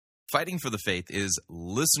Fighting for the Faith is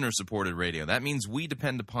listener-supported radio. That means we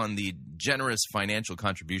depend upon the generous financial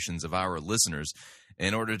contributions of our listeners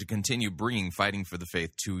in order to continue bringing Fighting for the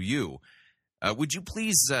Faith to you. Would you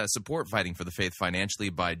please support Fighting for the Faith financially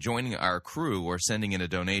by joining our crew or sending in a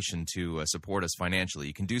donation to support us financially?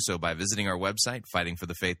 You can do so by visiting our website,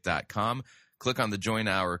 fightingforthefaith.com. Click on the Join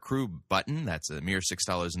Our Crew button. That's a mere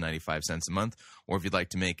 $6.95 a month. Or if you'd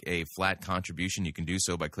like to make a flat contribution, you can do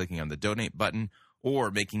so by clicking on the Donate button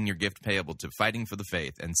or making your gift payable to Fighting for the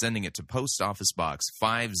Faith and sending it to Post Office Box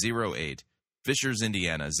 508, Fishers,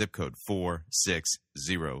 Indiana, zip code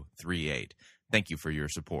 46038. Thank you for your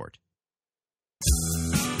support.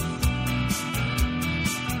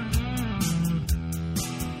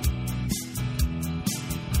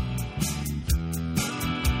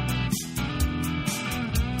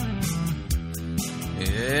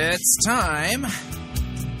 It's time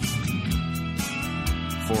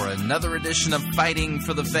for another edition of Fighting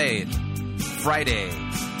for the Faith, Friday,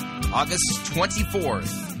 August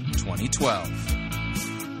 24th, 2012.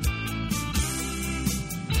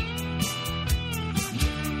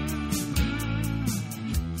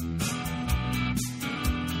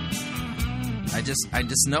 I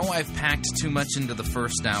just know I've packed too much into the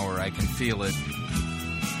first hour. I can feel it.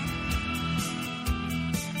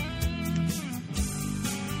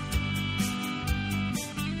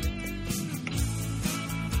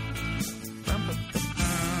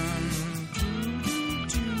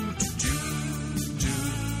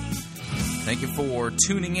 Thank you for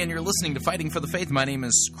tuning in. You're listening to Fighting for the Faith. My name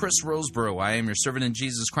is Chris Roseborough. I am your servant in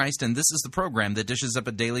Jesus Christ, and this is the program that dishes up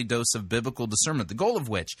a daily dose of biblical discernment, the goal of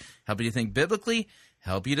which, help you to think biblically,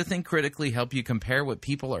 help you to think critically, help you compare what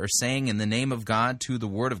people are saying in the name of God to the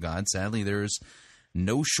Word of God. Sadly, there's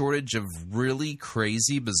no shortage of really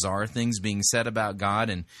crazy, bizarre things being said about God,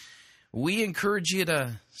 and we encourage you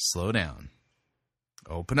to slow down.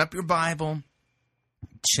 Open up your Bible,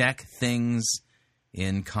 check things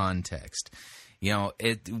in context. You know,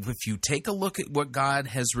 if you take a look at what God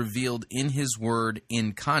has revealed in His Word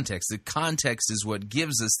in context, the context is what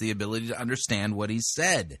gives us the ability to understand what He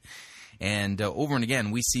said. And over and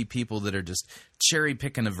again, we see people that are just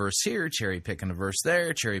cherry-picking a verse here, cherry-picking a verse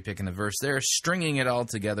there, cherry-picking a verse there, stringing it all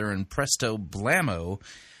together, and presto blammo,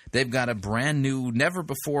 they've got a brand new,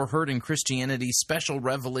 never-before-heard in Christianity, special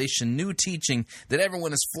revelation, new teaching that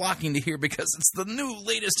everyone is flocking to hear because it's the new,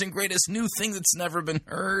 latest, and greatest new thing that's never been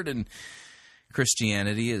heard. And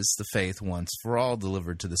Christianity is the faith once for all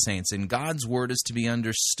delivered to the saints. And God's Word is to be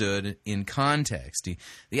understood in context.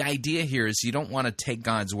 The idea here is you don't want to take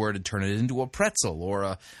God's Word and turn it into a pretzel or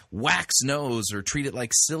a wax nose or treat it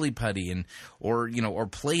like silly putty or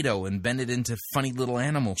Play-Doh and bend it into funny little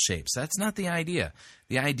animal shapes. That's not the idea.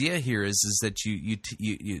 The idea here is that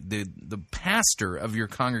the pastor of your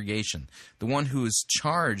congregation, the one who is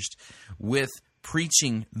charged with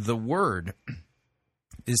preaching the Word,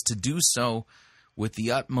 is to do so with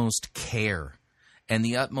the utmost care, and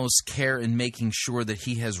the utmost care in making sure that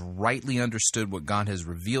he has rightly understood what God has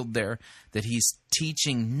revealed there, that he's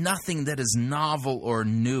teaching nothing that is novel or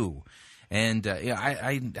new. And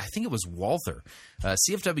I think it was Walther,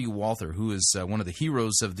 C.F.W. Walther, who is one of the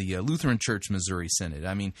heroes of the Lutheran Church Missouri Synod.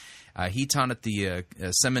 I mean, he taught at the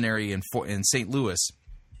seminary in St. Louis.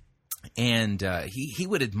 And he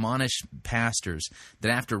would admonish pastors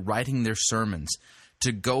that after writing their sermons,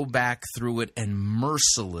 to go back through it and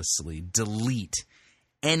mercilessly delete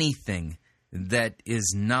anything that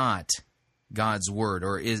is not God's Word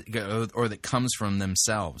or that comes from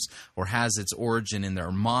themselves or has its origin in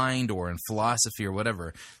their mind or in philosophy or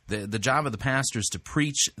whatever. The job of the pastor is to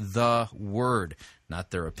preach the Word,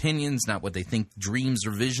 not their opinions, not what they think dreams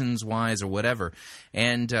or visions-wise or whatever.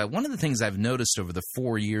 And one of the things I've noticed over the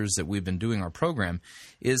 4 years that we've been doing our program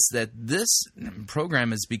is that this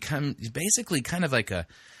program has become basically kind of like a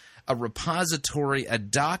repository, a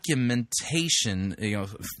documentation,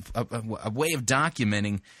 a way of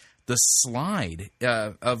documenting the slide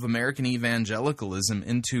of American evangelicalism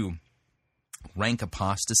into rank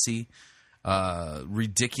apostasy,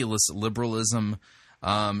 ridiculous liberalism,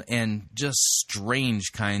 and just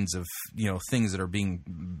strange kinds of things that are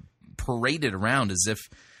being paraded around as if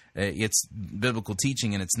it's biblical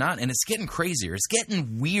teaching, and it's not. And it's getting crazier. It's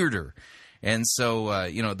getting weirder. And so,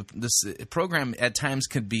 this program at times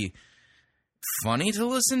could be funny to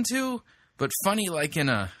listen to, but funny like in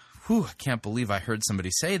a, I can't believe I heard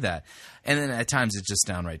somebody say that. And then at times it's just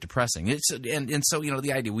downright depressing. And so,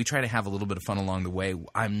 the idea, we try to have a little bit of fun along the way.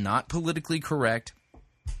 I'm not politically correct,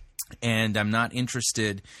 and I'm not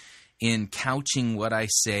interested in couching what I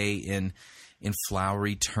say in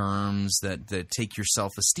flowery terms that take your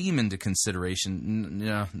self-esteem into consideration.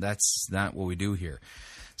 No, that's not what we do here.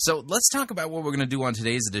 So let's talk about what we're going to do on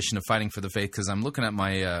today's edition of Fighting for the Faith, because I'm looking at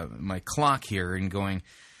my clock here and going,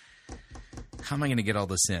 how am I going to get all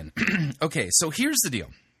this in? Okay, so here's the deal.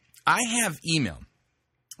 I have email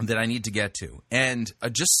that I need to get to, and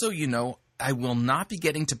just so you know, I will not be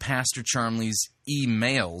getting to Pastor Charmley's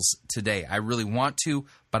emails today. I really want to,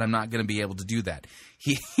 but I'm not going to be able to do that.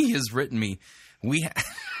 He has written me.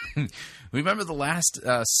 Remember the last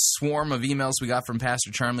swarm of emails we got from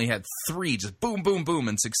Pastor Charmley had 3, just boom, boom, boom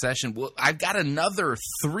in succession. Well, I've got another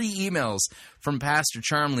 3 emails from Pastor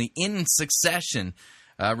Charmley in succession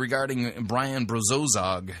regarding Brian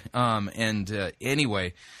Brozozog.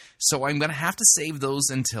 Anyway, so I'm going to have to save those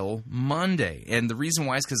until Monday. And the reason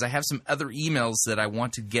why is because I have some other emails that I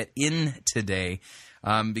want to get in today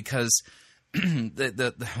because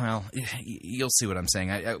well, you'll see what I'm saying.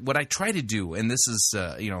 What I try to do, and this is,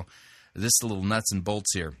 this little nuts and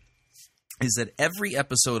bolts here, is that every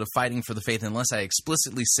episode of Fighting for the Faith, unless I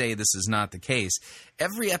explicitly say this is not the case,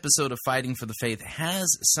 every episode of Fighting for the Faith has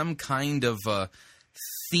some kind of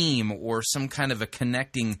theme or some kind of a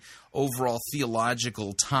connecting overall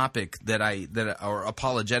theological topic or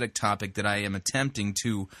apologetic topic that I am attempting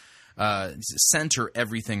to center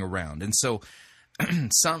everything around. And so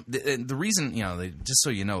the reason, just so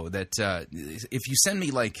you know, that if you send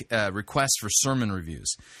me like requests for sermon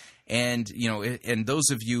reviews, and and those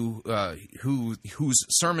of you whose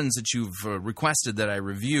sermons that you've requested that I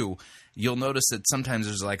review, you'll notice that sometimes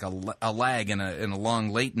there's like a lag and a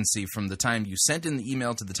long latency from the time you sent in the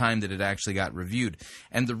email to the time that it actually got reviewed.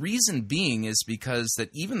 And the reason being is because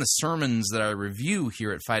that even the sermons that I review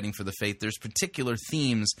here at Fighting for the Faith, there's particular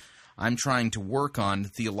themes I'm trying to work on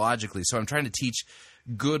theologically. So I'm trying to teach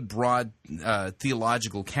good, broad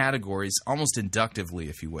theological categories, almost inductively,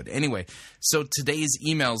 if you would. Anyway, so today's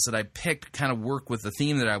emails that I picked kind of work with the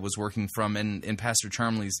theme that I was working from, and Pastor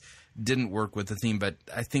Charmley's didn't work with the theme, but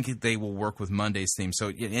I think they will work with Monday's theme. So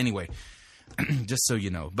anyway, just so you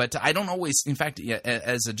know. But I don't always, in fact,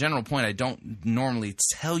 as a general point, I don't normally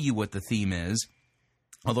tell you what the theme is,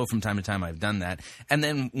 although from time to time I've done that. And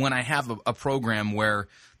then when I have a program where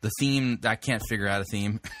the theme, I can't figure out a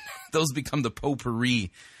theme, those become the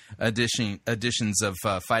potpourri editions of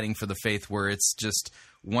Fighting for the Faith, where it's just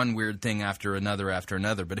one weird thing after another after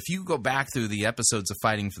another. But if you go back through the episodes of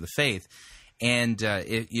Fighting for the Faith, and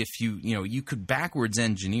if you could backwards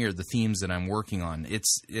engineer the themes that I'm working on.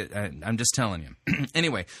 I'm just telling you.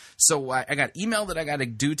 Anyway, so I got email that I got to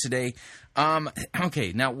do today.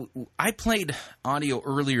 Okay, now I played audio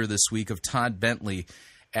earlier this week of Todd Bentley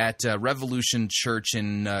at Revolution Church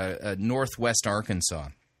in Northwest Arkansas.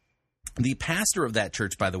 The pastor of that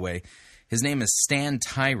church, by the way, his name is Stan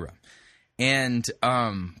Tyra. And,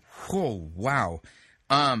 wow.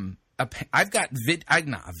 I've got I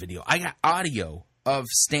got audio of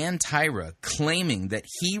Stan Tyra claiming that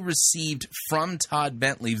he received from Todd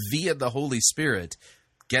Bentley via the Holy Spirit,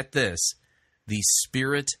 get this, the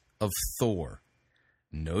spirit of Thor.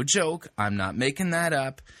 No joke. I'm not making that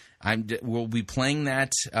up. We'll be playing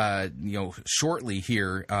that, shortly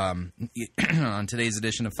here on today's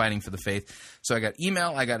edition of Fighting for the Faith. So I got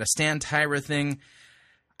email. I got a Stan Tyra thing.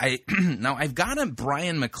 Now I've got a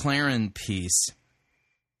Brian McLaren piece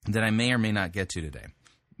that I may or may not get to today.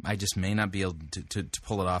 I just may not be able to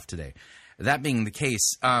pull it off today. That being the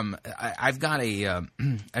case, I've got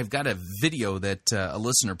a video that a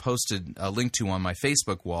listener posted a link to on my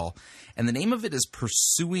Facebook wall, and the name of it is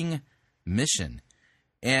Pursuing Mission.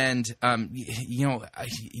 And,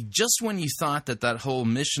 just when you thought that whole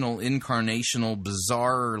missional, incarnational,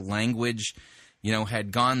 bizarre language,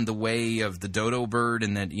 had gone the way of the dodo bird,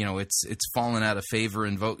 and that, it's fallen out of favor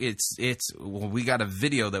and we got a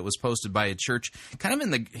video that was posted by a church, kind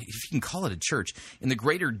of if you can call it a church, in the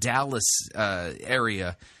greater Dallas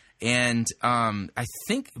area. And I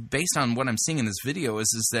think based on what I'm seeing in this video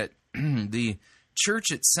is that the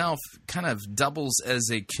church itself kind of doubles as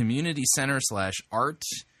a community center / art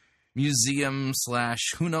museum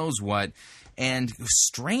 / who knows what, and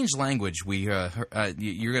strange language you're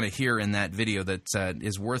going to hear in that video that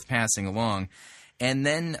is worth passing along. And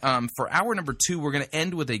then for hour number 2, we're going to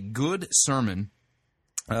end with a good sermon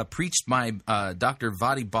preached by Dr.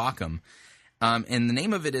 Vadi Bakum, and the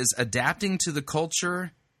name of it is Adapting to the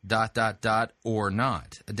Culture ... or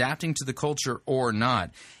Not. Adapting to the Culture or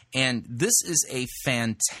Not. And this is a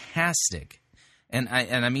fantastic, and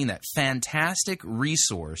I mean that, fantastic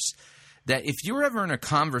resource that if you're ever in a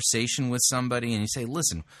conversation with somebody and you say,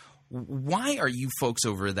 listen, why are you folks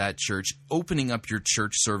over at that church opening up your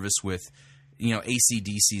church service with,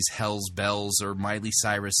 AC/DC's Hell's Bells, or Miley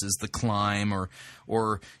Cyrus's The Climb,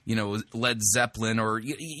 or Led Zeppelin, or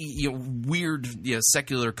weird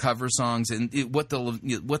secular cover songs. And what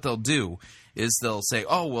they'll do is they'll say,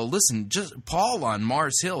 oh, well, listen, just Paul on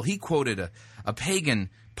Mars Hill, he quoted a pagan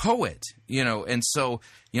poet, and so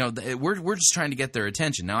we're just trying to get their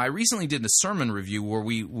attention. Now, I recently did a sermon review where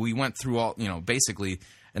we went through all, basically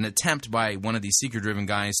an attempt by one of these seeker-driven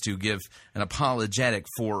guys to give an apologetic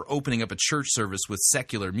for opening up a church service with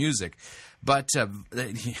secular music. But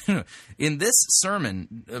in this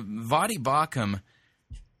sermon, Vadi Bakum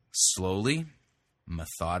slowly,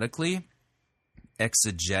 methodically,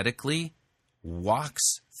 exegetically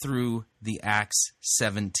walks through the Acts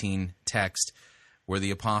 17 text where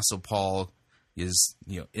the Apostle Paul is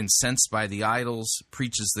incensed by the idols,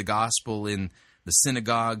 preaches the gospel in the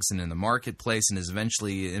synagogues and in the marketplace, and is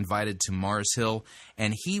eventually invited to Mars Hill.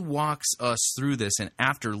 And he walks us through this. And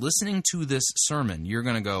after listening to this sermon, you're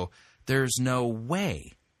going to go, there's no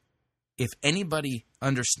way. If anybody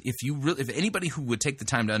who would take the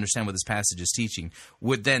time to understand what this passage is teaching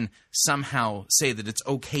would then somehow say that it's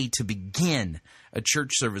okay to begin a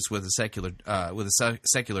church service with a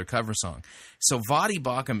secular cover song. So Vadi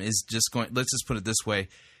Bakum is just going. Let's just put it this way: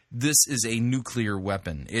 this is a nuclear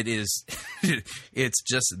weapon. It is. It's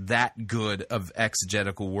just that good of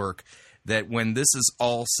exegetical work that when this is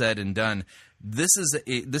all said and done, this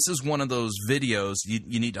is one of those videos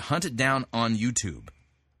you need to hunt it down on YouTube.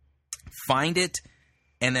 Find it,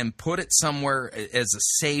 and then put it somewhere as a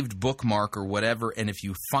saved bookmark or whatever. And if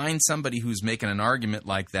you find somebody who's making an argument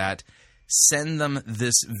like that, send them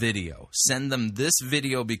this video. Send them this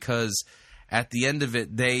video, because at the end of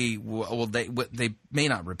it, they may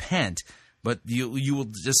not repent, but you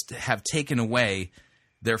will just have taken away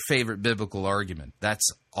their favorite biblical argument. That's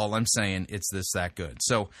all I'm saying. It's that good.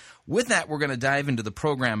 So with that, we're going to dive into the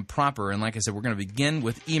program proper. And like I said, we're going to begin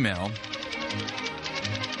with email.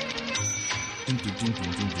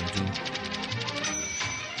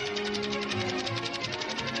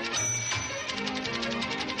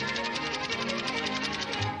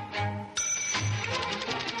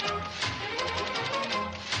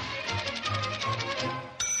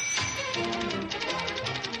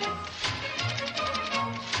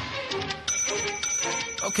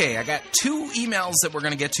 Okay, I got two emails that we're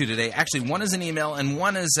going to get to today. Actually, one is an email and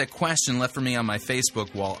one is a question left for me on my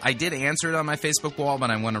Facebook wall. I did answer it on my Facebook wall, but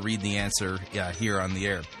I want to read the answer here on the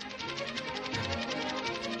air.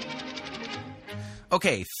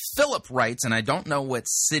 Okay, Philip writes, and I don't know what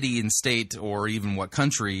city and state or even what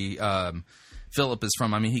country Philip is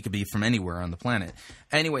from. I mean, he could be from anywhere on the planet.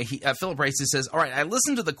 Anyway, Philip writes, he says, all right, I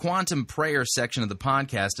listened to the quantum prayer section of the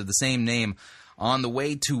podcast of the same name on the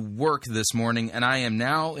way to work this morning, and I am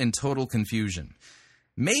now in total confusion.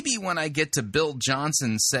 Maybe when I get to Bill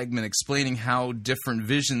Johnson's segment explaining how different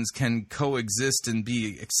visions can coexist and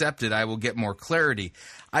be accepted, I will get more clarity.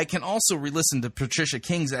 I can also re-listen to Patricia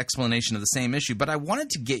King's explanation of the same issue, but I wanted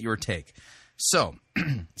to get your take. So,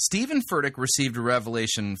 Stephen Furtick received a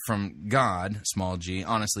revelation from God, small g,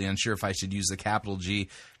 honestly unsure if I should use the capital G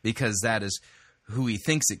because that is who he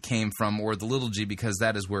thinks it came from, or the little g because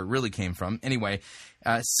that is where it really came from. Anyway,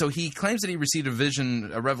 so he claims that he received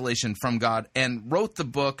a revelation from God and wrote the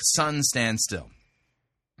book Sun Stand Still.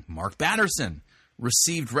 Mark Batterson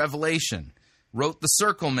received revelation, wrote the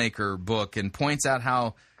Circle Maker book, and points out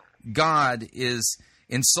how God is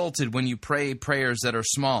insulted when you pray prayers that are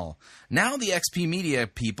small. Now the XP Media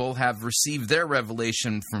people have received their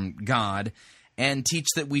revelation from God and teach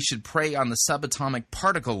that we should pray on the subatomic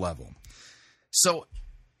particle level. So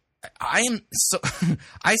I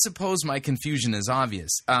suppose my confusion is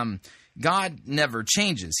obvious. God never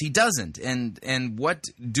changes. He doesn't. And what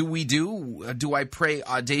do we do? Do I pray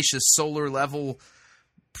audacious solar level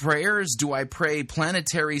prayers? Do I pray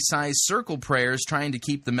planetary size circle prayers trying to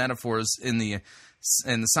keep the metaphors in the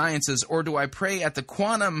sciences? Or do I pray at the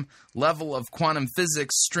quantum level of quantum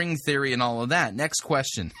physics, string theory, and all of that? Next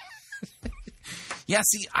question. Yeah,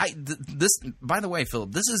 see, this. By the way,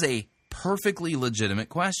 Philip, this is a perfectly legitimate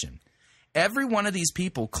question. Every one of these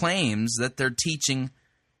people claims that they're teaching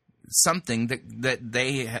something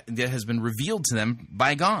that has been revealed to them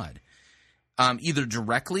by God, either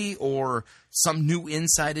directly or some new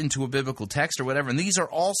insight into a biblical text or whatever. And these are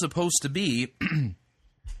all supposed to be,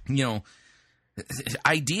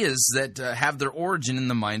 ideas that have their origin in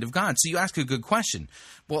the mind of God. So you ask a good question.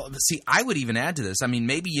 Well, see, I would even add to this. I mean,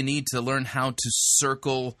 maybe you need to learn how to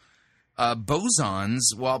circle bosons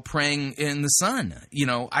while praying in the sun.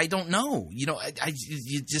 I don't know. You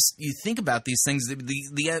think about these things.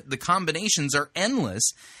 The combinations are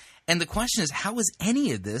endless, And the question is, how is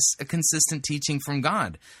any of this a consistent teaching from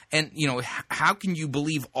God? And, how can you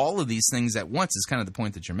believe all of these things at once is kind of the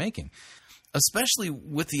point that you're making. Especially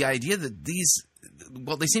with the idea that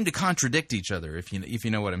they seem to contradict each other, if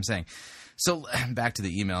you know what I'm saying. So back to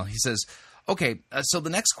the email. He says, okay, so the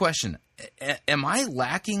next question, am I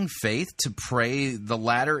lacking faith to pray the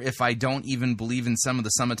latter if I don't even believe in some of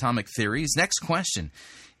the subatomic theories? Next question,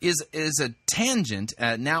 is a tangent,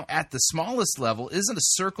 now at the smallest level, isn't a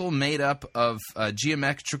circle made up of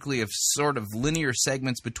geometrically of sort of linear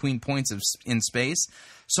segments between points in space?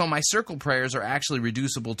 So my circle prayers are actually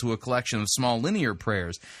reducible to a collection of small linear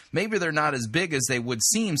prayers. Maybe they're not as big as they would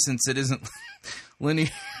seem since it isn't linear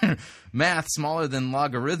math smaller than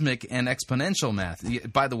logarithmic and exponential math.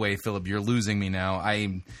 By the way, Philip, you're losing me now.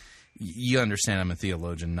 You understand I'm a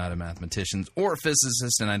theologian, not a mathematician or a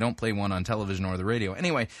physicist, and I don't play one on television or the radio.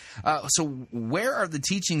 Anyway, so where are the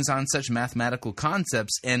teachings on such mathematical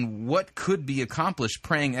concepts, and what could be accomplished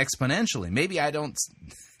praying exponentially? Maybe I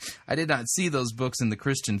did not see those books in the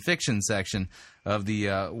Christian fiction section of the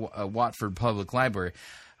Watford Public Library.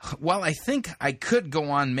 While I think I could go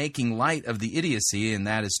on making light of the idiocy, and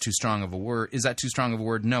that is too strong of a word. Is that too strong of a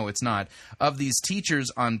word? No, it's not. Of these teachers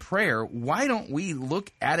on prayer, why don't we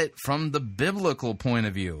look at it from the biblical point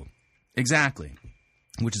of view? Exactly,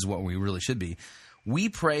 which is what we really should be. We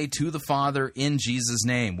pray to the Father in Jesus'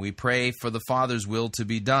 name. We pray for the Father's will to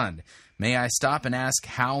be done. May I stop and ask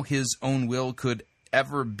how his own will could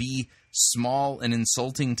ever be small and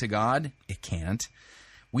insulting to God? It can't.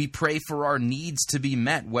 We pray for our needs to be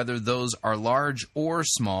met, whether those are large or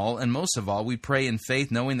small, and most of all, we pray in faith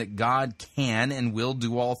knowing that God can and will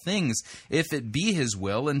do all things, if it be his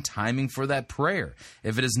will and timing for that prayer.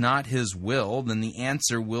 If it is not his will, then the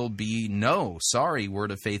answer will be no. Sorry,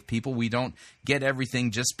 Word of Faith people, we don't get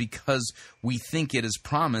everything just because we think it is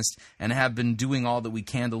promised and have been doing all that we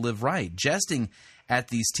can to live right. Jesting at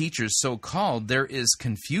these teachers so-called, there is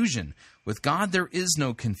confusion. With God, there is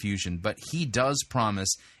no confusion, but he does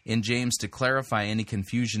promise in James to clarify any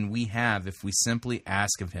confusion we have if we simply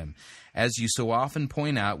ask of him. As you so often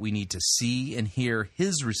point out, we need to see and hear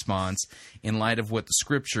his response in light of what the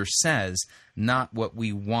Scripture says, not what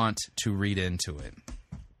we want to read into it.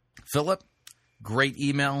 Philip, great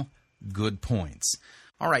email, good points.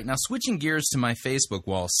 All right, now switching gears to my Facebook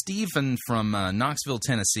wall, Stephen from Knoxville,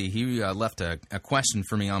 Tennessee, he left a question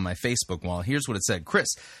for me on my Facebook wall. Here's what it said. Chris,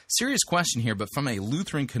 serious question here, but from a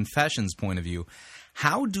Lutheran confessions point of view,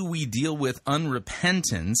 how do we deal with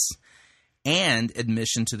unrepentance and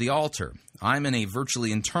admission to the altar? I'm in a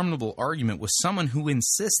virtually interminable argument with someone who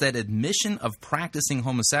insists that admission of practicing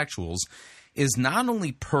homosexuals is not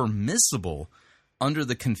only permissible under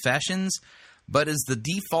the confessions, but is the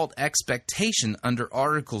default expectation under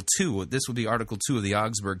Article 2. This would be Article 2 of the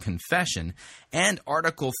Augsburg Confession, and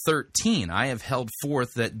Article 13. I have held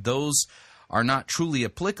forth that those are not truly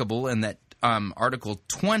applicable, and that Article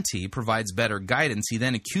 20 provides better guidance. He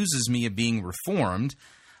then accuses me of being reformed.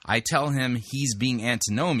 I tell him he's being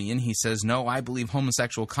antinomian. He says, no, I believe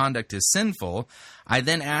homosexual conduct is sinful. I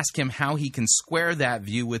then ask him how he can square that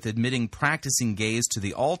view with admitting practicing gays to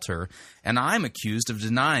the altar, and I'm accused of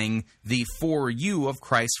denying the for you of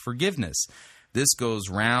Christ's forgiveness. This goes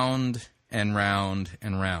round and round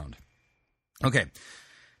and round. Okay,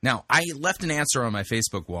 now I left an answer on my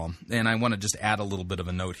Facebook wall, and I want to just add a little bit of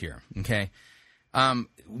a note here, okay?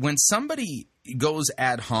 When somebody goes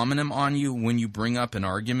ad hominem on you when you bring up an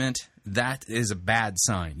argument, that is a bad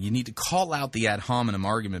sign. You need to call out the ad hominem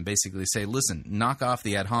argument, basically say, listen, knock off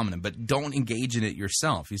the ad hominem, but don't engage in it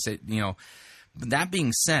yourself. You say, that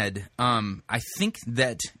being said, I think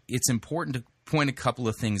that it's important to point a couple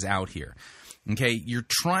of things out here. Okay, you're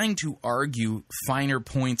trying to argue finer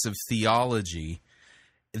points of theology.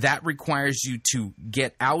 That requires you to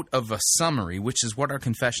get out of a summary, which is what our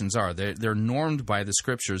confessions are. They're normed by the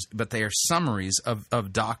Scriptures, but they are summaries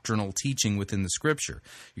of doctrinal teaching within the Scripture.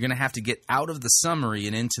 You're going to have to get out of the summary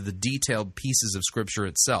and into the detailed pieces of Scripture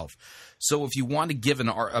itself. So if you want to give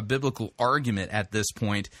a biblical argument at this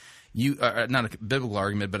point, not a biblical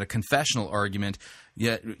argument, but a confessional argument,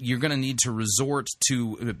 you're going to need to resort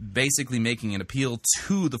to basically making an appeal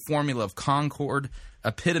to the formula of concord,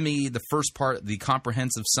 epitome, the first part, the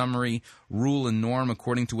comprehensive summary, rule and norm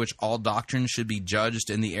according to which all doctrines should be judged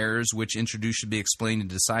and the errors which introduced should be explained and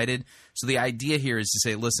decided. So the idea here is to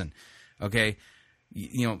say, listen, okay,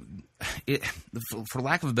 for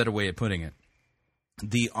lack of a better way of putting it,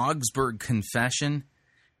 the Augsburg Confession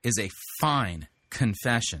is a fine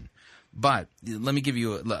confession, But let me give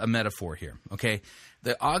you a metaphor here, okay?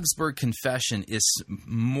 The Augsburg Confession is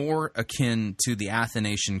more akin to the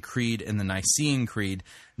Athanasian Creed and the Nicene Creed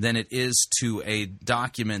than it is to a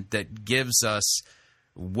document that gives us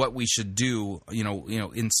what we should do,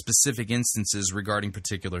 in specific instances regarding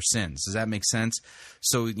particular sins. Does that make sense?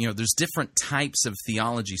 So, there's different types of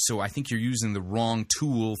theology. So I think you're using the wrong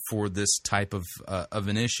tool for this type of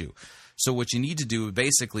an issue. So what you need to do,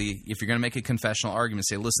 basically, if you're going to make a confessional argument,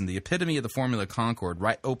 say, listen, the epitome of the Formula Concord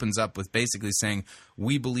opens up with basically saying,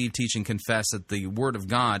 we believe, teach, and confess that the Word of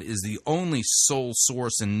God is the only sole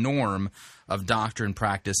source and norm of doctrine,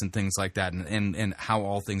 practice, and things like that, and how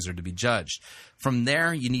all things are to be judged. From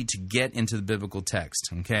there, you need to get into the biblical text,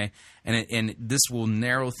 okay? And this will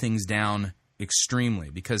narrow things down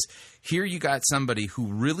extremely, because here you got somebody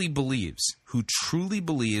who really believes, who truly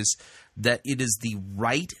believes that it is the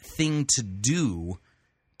right thing to do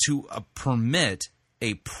to permit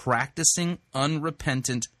a practicing,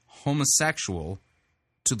 unrepentant homosexual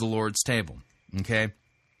to the Lord's table, okay?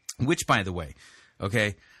 Which, by the way,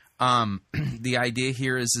 okay, the idea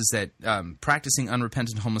here is that practicing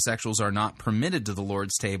unrepentant homosexuals are not permitted to the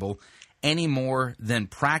Lord's table any more than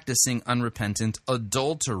practicing unrepentant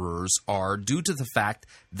adulterers are, due to the fact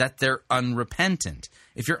that they're unrepentant.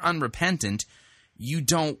 If you're unrepentant, you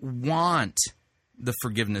don't want the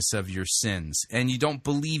forgiveness of your sins, and you don't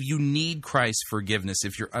believe you need Christ's forgiveness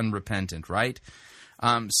if you're unrepentant, right?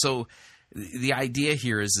 So the idea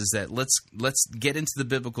here is that let's get into the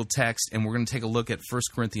biblical text, and we're going to take a look at 1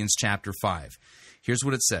 Corinthians chapter 5. Here's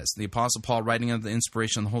what it says. The Apostle Paul, writing under the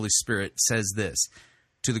inspiration of the Holy Spirit, says this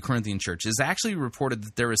to the Corinthian church: "It is actually reported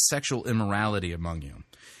that there is sexual immorality among you,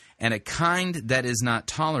 and a kind that is not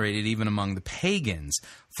tolerated even among the pagans.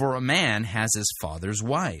 For a man has his father's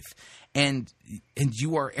wife, and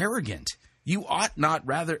you are arrogant. You ought not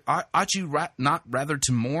rather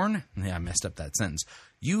to mourn?" Yeah, I messed up that sentence.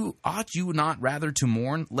 Ought you not rather to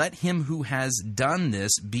mourn? Let him who has done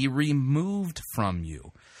this be removed from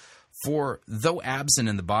you. For though absent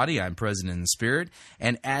in the body, I am present in the spirit,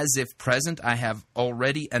 and as if present, I have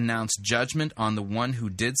already announced judgment on the one who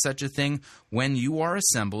did such a thing. When you are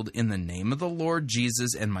assembled in the name of the Lord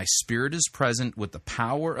Jesus, and my spirit is present with the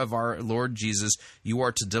power of our Lord Jesus, you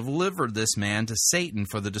are to deliver this man to Satan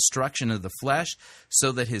for the destruction of the flesh,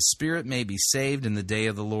 so that his spirit may be saved in the day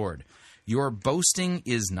of the Lord. Your boasting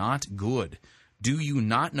is not good. Do you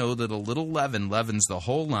not know that a little leaven leavens the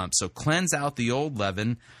whole lump? So cleanse out the old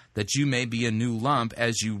leaven, that you may be a new lump,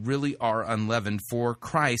 as you really are unleavened. For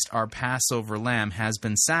Christ, our Passover lamb, has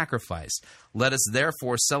been sacrificed. Let us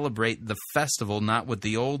therefore celebrate the festival not with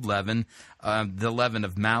the old leaven, the leaven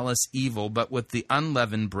of malice, evil, but with the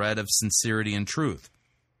unleavened bread of sincerity and truth.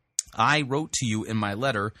 I wrote to you in my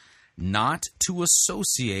letter not to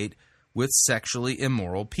associate with sexually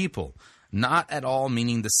immoral people. Not at all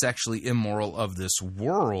meaning the sexually immoral of this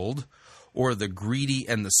world, or the greedy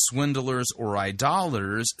and the swindlers or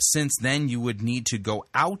idolaters, since then you would need to go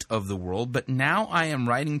out of the world. But now I am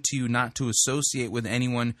writing to you not to associate with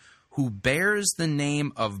anyone who bears the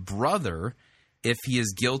name of brother, if he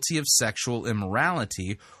is guilty of sexual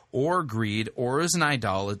immorality, or greed, or is an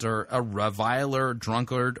idolater, a reviler,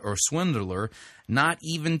 drunkard, or swindler, not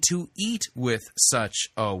even to eat with such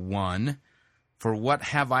a one. For what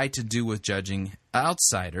have I to do with judging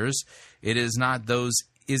outsiders? Is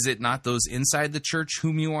it not those inside the church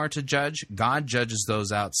whom you are to judge? God judges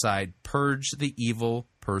those outside. Purge the evil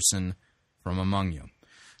person from among you.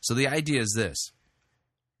 So the idea is this,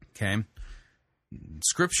 okay?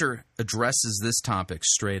 Scripture addresses this topic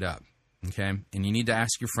straight up, okay? And you need to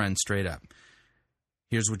ask your friend straight up.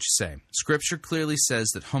 Here's what you say. Scripture clearly says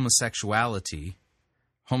that homosexual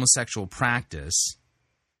practice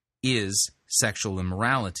is sexual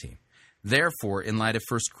immorality. Therefore, in light of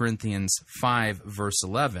 1 Corinthians 5, verse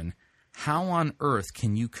 11, how on earth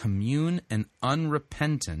can you commune an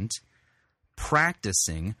unrepentant,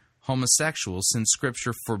 practicing homosexual, since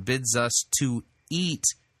Scripture forbids us to eat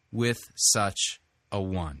with such a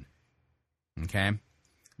one? Okay?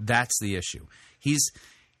 That's the issue. He's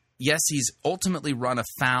ultimately run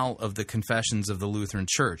afoul of the confessions of the Lutheran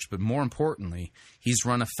Church, but more importantly, he's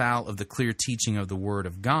run afoul of the clear teaching of the Word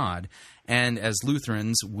of God. And as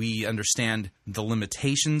Lutherans, we understand the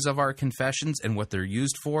limitations of our confessions and what they're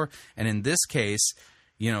used for. And in this case,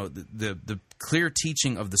 the clear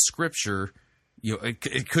teaching of the Scripture,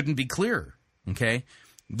 it couldn't be clearer. Okay?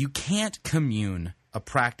 You can't commune a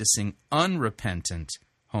practicing unrepentant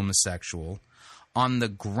homosexual on the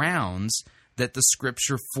grounds that the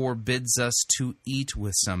Scripture forbids us to eat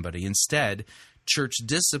with somebody. Instead, church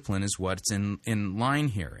discipline is what's in line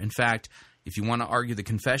here. In fact, if you want to argue the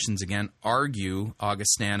confessions again, argue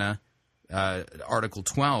Augustana Article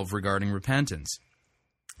 12 regarding repentance.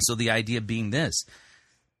 So the idea being this: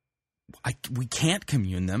 we can't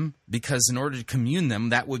commune them, because in order to commune them,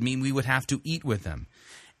 that would mean we would have to eat with them.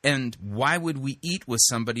 And why would we eat with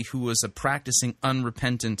somebody who was a practicing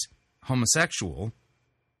unrepentant homosexual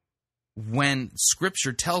when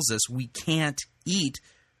Scripture tells us we can't eat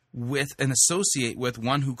with and associate with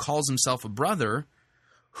one who calls himself a brother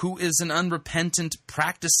who is an unrepentant,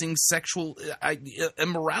 practicing sexual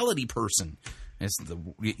immorality person?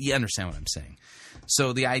 You understand what I'm saying?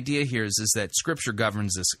 So the idea here is that Scripture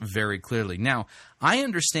governs this very clearly. Now, I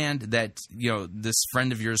understand that, this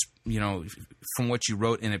friend of yours, from what you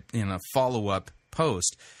wrote in a follow-up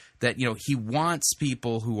post, that, he wants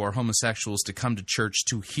people who are homosexuals to come to church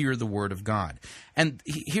to hear the Word of God. And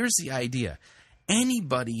here's the idea.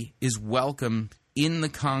 Anybody is welcome in the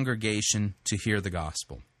congregation to hear the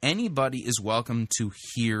gospel. Anybody is welcome to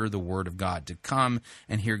hear the Word of God, to come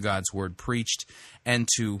and hear God's Word preached, and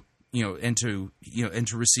to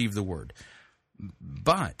receive the Word.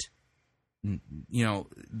 But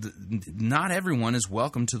not everyone is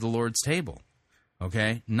welcome to the Lord's table.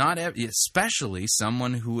 Okay, especially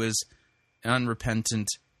someone who is unrepentant,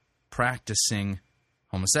 practicing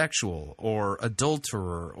homosexual or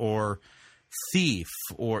adulterer or thief,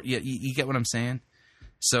 or you get what I'm saying?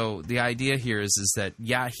 So the idea here is that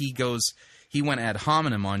he went ad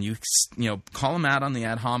hominem on you, call him out on the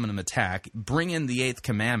ad hominem attack, bring in the 8th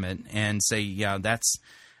commandment and say, that's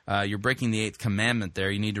you're breaking the 8th commandment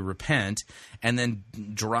there, you need to repent, and then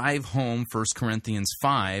drive home 1 Corinthians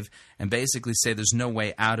 5 and basically say there's no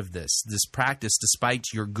way out of this. This practice, despite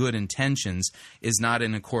your good intentions, is not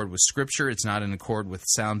in accord with Scripture, it's not in accord with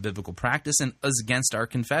sound biblical practice, and is against our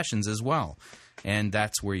confessions as well. And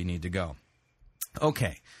that's where you need to go.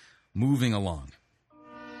 Okay, moving along.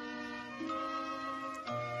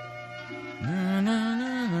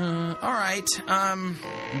 All right.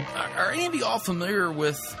 Are any of you all familiar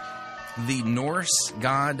with the Norse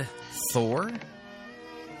god Thor?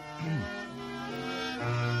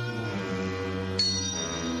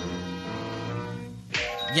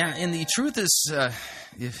 Yeah, in the truth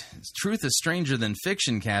is stranger than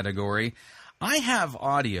fiction category, I have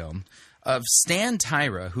audio of Stan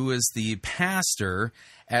Tyra, who is the pastor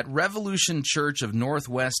at Revolution Church of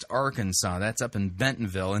Northwest Arkansas. That's up in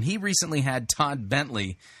Bentonville. And he recently had Todd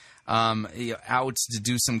Bentley out to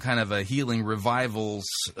do some kind of a healing revival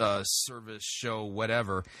service show,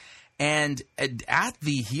 whatever. And at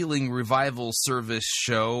the healing revival service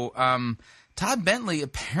show, Todd Bentley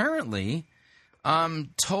apparently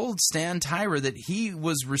told Stan Tyra that he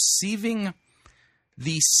was receiving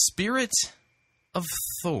the spirit of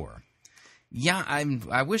Thor. Yeah,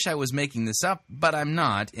 I wish I was making this up, but I'm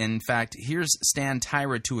not. In fact, here's Stan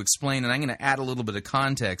Tyra to explain, and I'm going to add a little bit of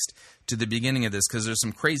context to the beginning of this, because there's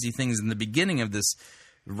some crazy things in the beginning of this,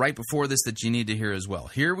 right before this, that you need to hear as well.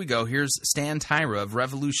 Here we go. Here's Stan Tyra of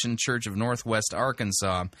Revolution Church of Northwest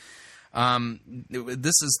Arkansas.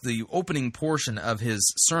 This is the opening portion of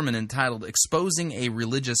his sermon entitled Exposing a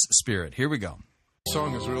Religious Spirit. Here we go. The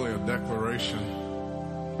song is really a declaration.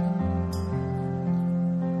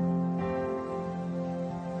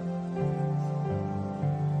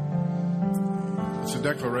 It's a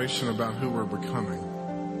declaration about who we're becoming.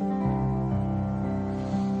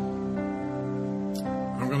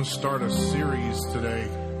 I'm going to start a series today.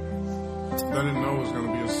 I didn't know it was going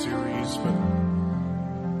to be a series, but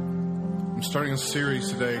I'm starting a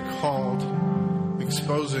series today called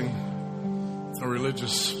Exposing a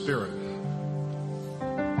Religious Spirit.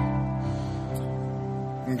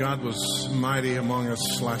 And God was mighty among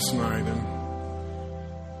us last night,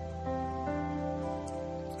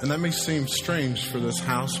 and that may seem strange for this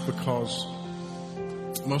house, because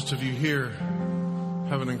most of you here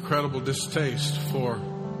have an incredible distaste for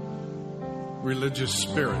religious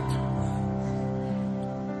spirit.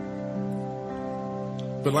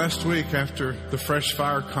 But last week, after the Fresh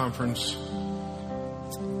Fire Conference,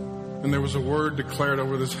 and there was a word declared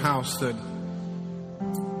over this house that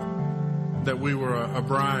we were a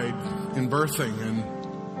bride in birthing, and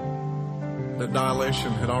that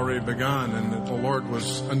dilation had already begun, and that the Lord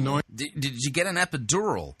was anointing. Did you get an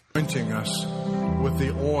epidural? Anointing us with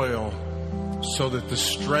the oil so that the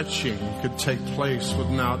stretching could take place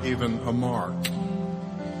without even a mark.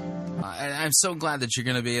 I'm so glad that you're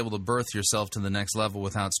going to be able to birth yourself to the next level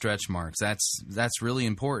without stretch marks. That's really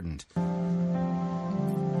important. And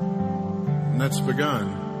that's begun.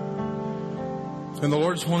 And the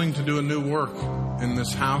Lord's wanting to do a new work in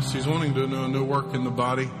this house. He's wanting to do a new work in the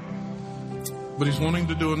body. But He's wanting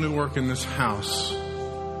to do a new work in this house.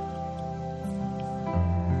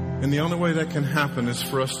 And the only way that can happen is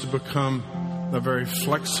for us to become a very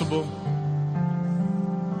flexible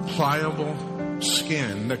pliable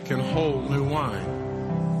skin that can hold new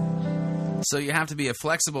wine. So you have to be a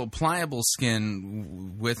flexible, pliable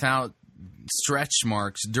skin without stretch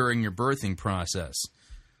marks during your birthing process.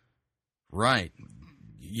 Right.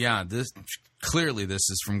 Yeah, this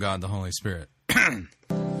is from God the Holy Spirit.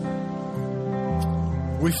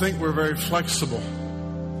 We think we're very flexible.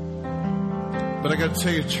 But I got to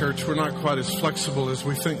tell you, church, we're not quite as flexible as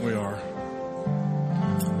we think we are.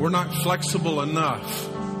 We're not flexible enough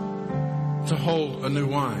to hold a new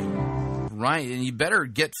wine. Right, and you better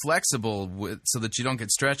get flexible so that you don't get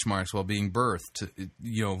stretch marks while being birthed,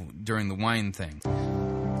 during the wine thing.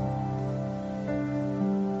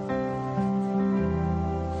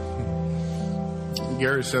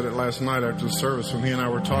 Gary said it last night after the service when he and I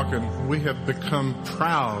were talking. We have become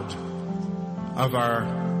proud of our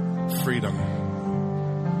freedom.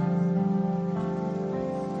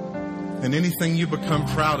 And anything you become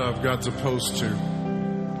proud of, God's opposed to.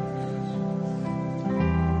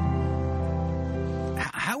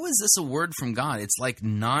 How is this a word from God? It's like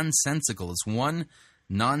nonsensical. It's one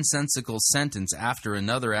nonsensical sentence after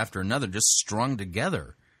another, just strung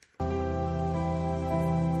together.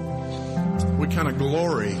 We kind of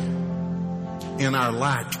glory in our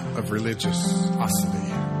lack of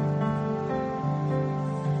religiosity.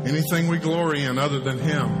 Anything we glory in other than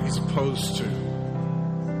Him, He's opposed to.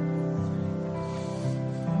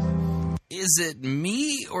 Is it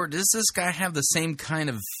me, or does this guy have the same kind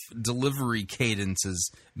of delivery cadence as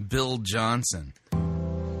Bill Johnson?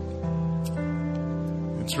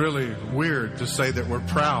 It's really weird to say that we're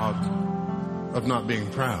proud of not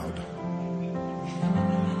being proud.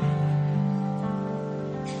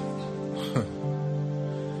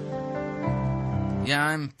 Yeah,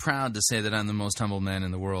 I'm proud to say that I'm the most humble man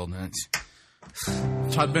in the world.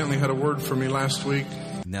 Todd Bentley had a word for me last week.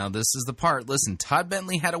 Now, this is the part. Listen, Todd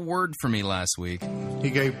Bentley had a word for me last week.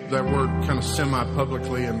 He gave that word kind of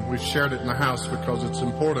semi-publicly, and we've shared it in the house because it's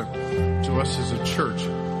important to us as a church.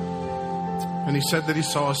 And he said that he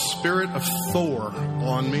saw a spirit of Thor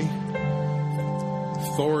on me.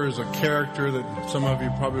 Thor is a character that some of you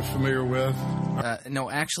are probably familiar with. No,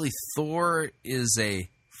 actually, Thor is a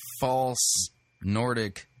false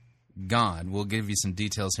Nordic god. We'll give you some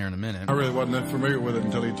details here in a minute. I really wasn't that familiar with it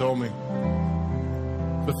until he told me.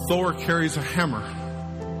 But Thor carries a hammer.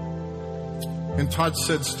 And Todd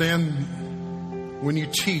said, Stan, when you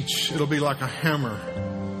teach, it'll be like a hammer.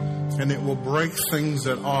 And it will break things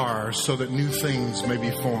that are so that new things may be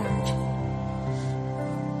formed.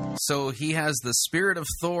 So he has the spirit of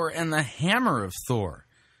Thor and the hammer of Thor.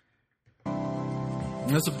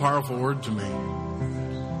 That's a powerful word to me.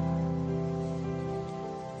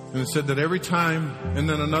 And it said that every time, and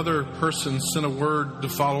then another person sent a word to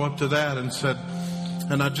follow up to that and said,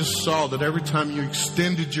 and I just saw that every time you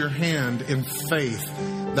extended your hand in faith,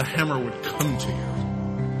 the hammer would come to you.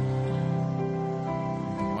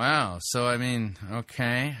 Wow. So, I mean,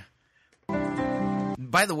 okay.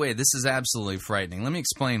 By the way, this is absolutely frightening. Let me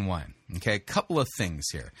explain why. Okay, a couple of things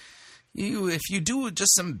here. If you do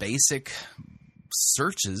just some basic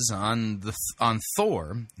searches on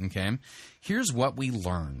Thor, okay, here's what we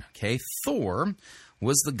learn. Okay, Thor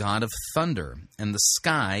was the god of thunder and the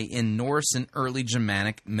sky in Norse and early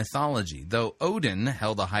Germanic mythology. Though Odin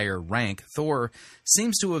held a higher rank, Thor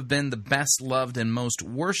seems to have been the best loved and most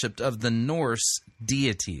worshipped of the Norse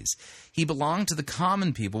deities. He belonged to the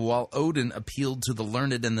common people, while Odin appealed to the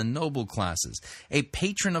learned and the noble classes. A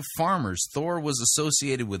patron of farmers, Thor was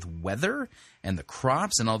associated with weather and the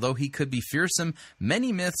crops, and although he could be fearsome,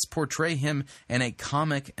 many myths portray him in a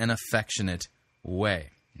comic and affectionate way.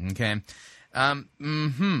 Okay?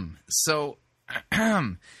 So,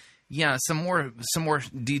 yeah, some more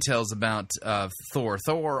details about Thor.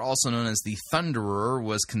 Thor, also known as the Thunderer,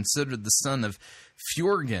 was considered the son of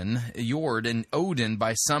Fjord, and Odin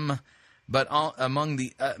by some, but among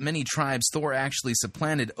the many tribes, Thor actually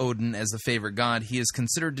supplanted Odin as the favorite god. He is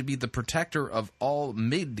considered to be the protector of all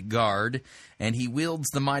Midgard, and he wields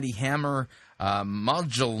the mighty hammer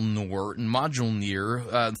Mjolnir.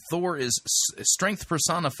 Thor is strength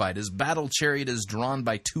personified. His battle chariot is drawn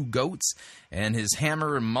by two goats, and his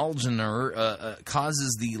hammer Mjolnir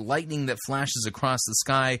causes the lightning that flashes across the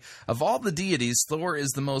sky. Of all the deities, Thor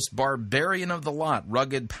is the most barbarian of the lot.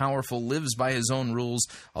 Rugged, powerful, lives by his own rules,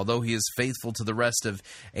 although he is faithful to the rest of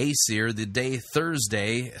Aesir. The day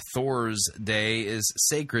Thursday, Thor's day, is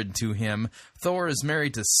sacred to him. Thor is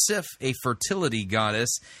married to Sif, a fertility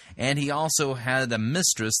goddess, and he also had a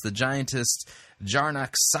mistress, the giantess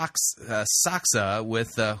Jarnak Saxa,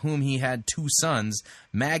 with whom he had two sons,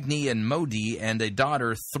 Magni and Modi, and a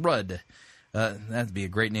daughter, Thrud. That'd be a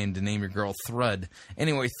great name to name your girl, Thrud.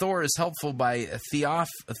 Anyway, Thor is helpful by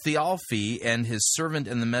Thialfi and his servant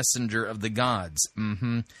and the messenger of the gods.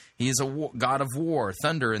 He is a god of war,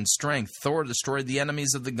 thunder, and strength. Thor destroyed the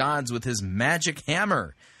enemies of the gods with his magic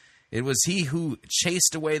hammer. It was he who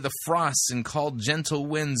chased away the frosts and called gentle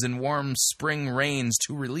winds and warm spring rains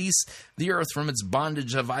to release the earth from its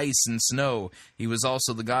bondage of ice and snow. He was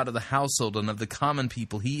also the god of the household and of the common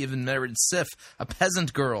people. He even married Sif, a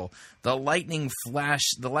peasant girl. The lightning's flash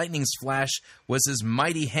was his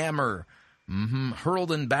mighty hammer.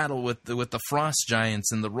 Hurled in battle with the frost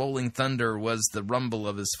giants, and the rolling thunder was the rumble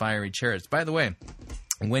of his fiery chariots. By the way,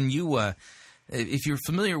 when you, if you're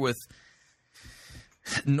familiar with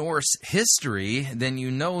Norse history, then you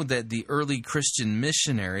know that the early Christian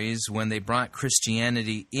missionaries, when they brought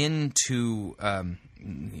Christianity into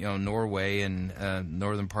Norway and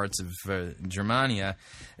northern parts of Germania,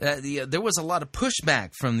 there was a lot of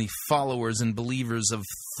pushback from the followers and believers of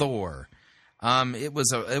Thor. It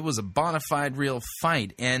was a bona fide real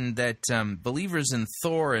fight, and that believers in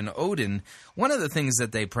Thor and Odin, one of the things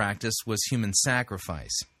that they practiced was human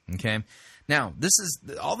sacrifice. Okay. Now, this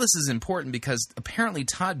is important because apparently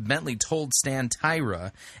Todd Bentley told Stan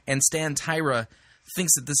Tyra, and Stan Tyra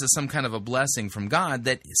thinks that this is some kind of a blessing from God,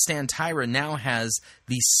 that Stan Tyra now has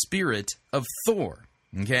the spirit of Thor,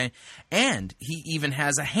 okay? And he even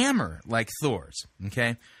has a hammer like Thor's,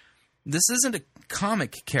 okay? This isn't a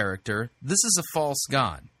comic character. This is a false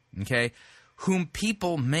god, okay, whom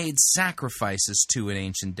people made sacrifices to in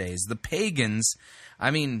ancient days. The pagans,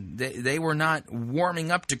 I mean, they were not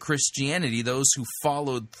warming up to Christianity, those who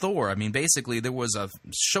followed Thor. I mean, basically, there was a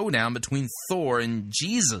showdown between Thor and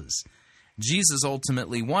Jesus. Jesus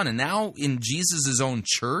ultimately won. And now in Jesus' own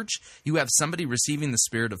church, you have somebody receiving the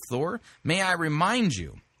spirit of Thor. May I remind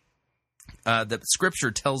you that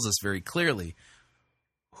Scripture tells us very clearly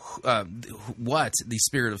what the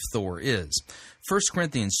spirit of Thor is. 1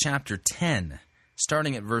 Corinthians chapter 10,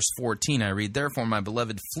 starting at verse 14, I read, "Therefore, my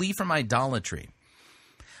beloved, flee from idolatry.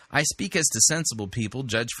 I speak as to sensible people.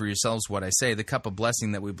 Judge for yourselves what I say. The cup of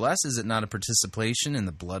blessing that we bless, is it not a participation in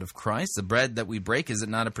the blood of Christ? The bread that we break, is it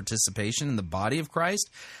not a participation in the body of Christ?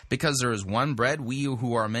 Because there is one bread, we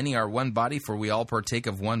who are many are one body, for we all partake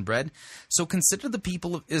of one bread. So consider the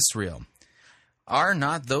people of Israel. Are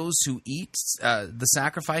not those who eat the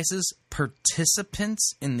sacrifices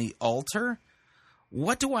participants in the altar?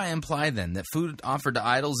 What do I imply then? That food offered to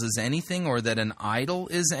idols is anything, or that an idol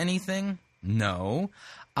is anything? No.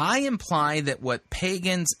 I imply that what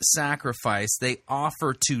pagans sacrifice, they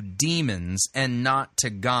offer to demons and not to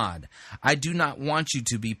God. I do not want you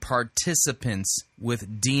to be participants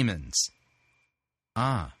with demons."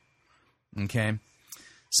 Okay.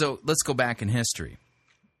 So let's go back in history.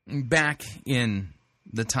 Back in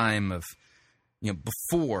the time of,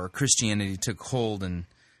 before Christianity took hold in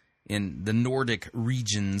the Nordic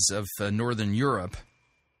regions of Northern Europe,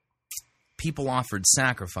 people offered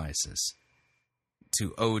sacrifices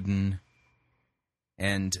to Odin,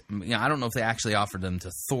 and I don't know if they actually offered them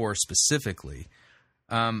to Thor specifically,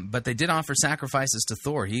 but they did offer sacrifices to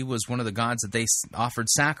Thor. He was one of the gods that they offered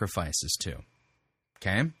sacrifices to.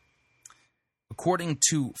 Okay? According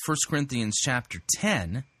to 1 Corinthians chapter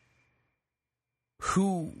 10,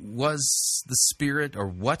 who was the spirit, or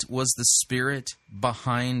what was the spirit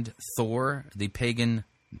behind Thor, the pagan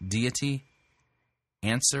deity?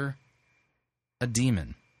 Answer: a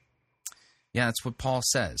demon. Yeah, that's what Paul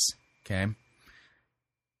says, okay?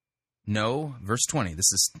 No, verse 20,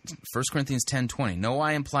 this is 1 Corinthians 10:20. "No,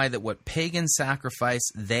 I imply that what pagans sacrifice,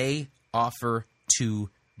 they offer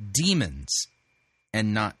to demons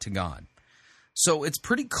and not to God." So it's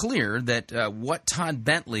pretty clear that what Todd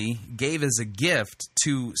Bentley gave as a gift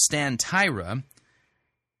to Stan Tyra,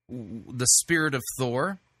 the spirit of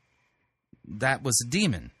Thor, that was a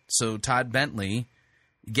demon. So Todd Bentley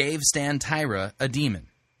gave Stan Tyra a demon.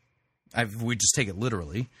 We just take it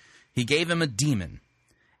literally. He gave him a demon.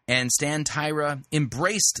 And Stan Tyra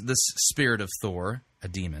embraced this spirit of Thor, a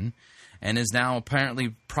demon, and is now apparently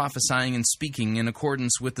prophesying and speaking in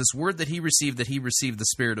accordance with this word that he received the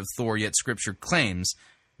spirit of Thor, yet Scripture claims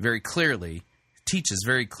very clearly, teaches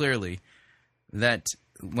very clearly, that,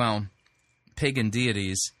 pagan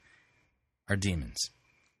deities are demons.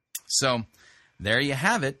 So, there you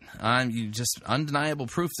have it. Just undeniable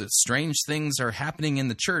proof that strange things are happening in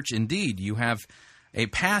the church. Indeed, you have a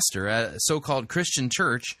pastor, a so-called Christian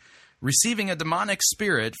church, receiving a demonic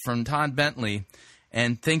spirit from Todd Bentley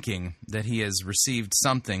and thinking that he has received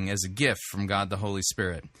something as a gift from God the Holy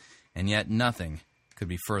Spirit. And yet nothing could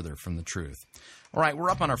be further from the truth. All right, we're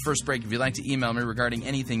up on our first break. If you'd like to email me regarding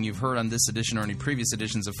anything you've heard on this edition or any previous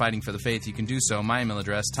editions of Fighting for the Faith, you can do so. My email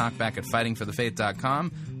address,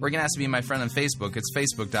 talkback@fightingforthefaith.com. Or you can ask to be my friend on Facebook. It's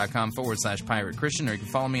facebook.com/Pirate Christian, or you can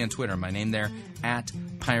follow me on Twitter. My name there,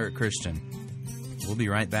 @Pirate Christian. We'll be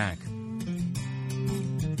right back.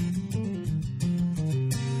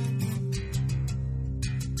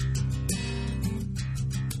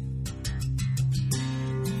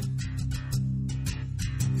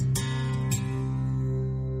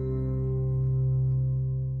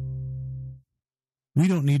 We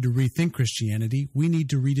don't need to rethink Christianity. We need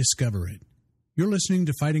to rediscover it. You're listening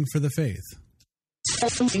to Fighting for the Faith. You're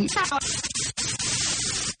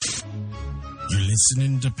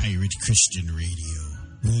listening to Pirate Christian Radio.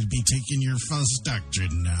 We'll be taking your false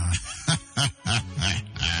doctrine now.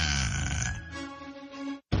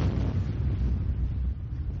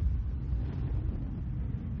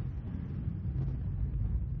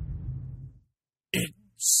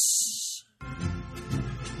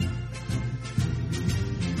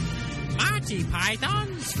 Monty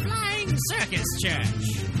Python's Flying Circus Church.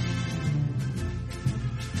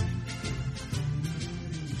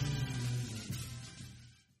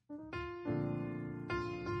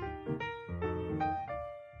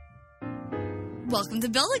 Welcome to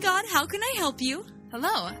Build-A-God. How can I help you?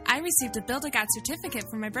 Hello, I received a Build-A-God certificate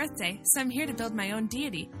for my birthday, so I'm here to build my own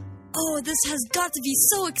deity. Oh, this has got to be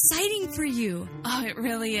so exciting for you. Oh, it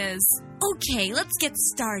really is. Okay, let's get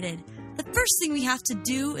started. The first thing we have to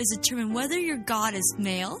do is determine whether your god is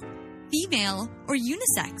male, female, or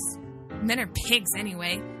unisex. Men are pigs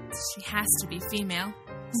anyway. She has to be female.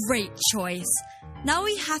 Great choice. Now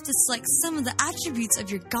we have to select some of the attributes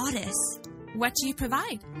of your goddess. What do you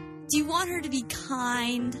provide? Do you want her to be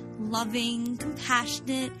kind, loving,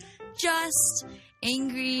 compassionate, just,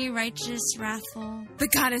 angry, righteous, wrathful? The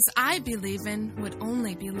goddess I believe in would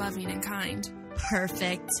only be loving and kind.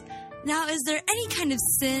 Perfect. Now, is there any kind of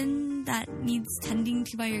sin that needs tending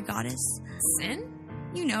to by your goddess? Sin?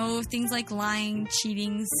 You know, things like lying,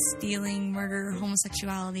 cheating, stealing, murder,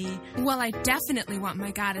 homosexuality. Well, I definitely want my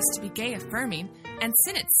goddess to be gay-affirming, and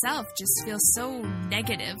sin itself just feels so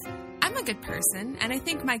negative. I'm a good person, and I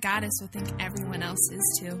think my goddess would think everyone else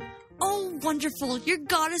is too. Oh, wonderful. Your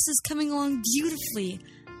goddess is coming along beautifully.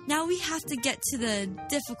 Now we have to get to the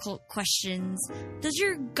difficult questions. Does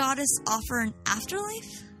your goddess offer an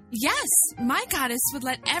afterlife? Yes, my goddess would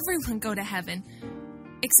let everyone go to heaven.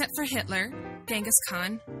 Except for Hitler, Genghis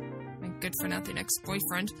Khan, my good-for-nothing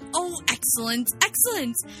ex-boyfriend. Oh, excellent,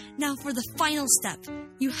 excellent. Now for the final step,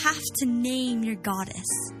 you have to name your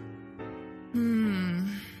goddess.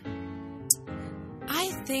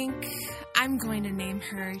 I think I'm going to name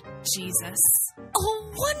her Jesus.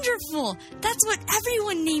 Oh, wonderful! That's what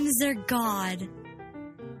everyone names their god.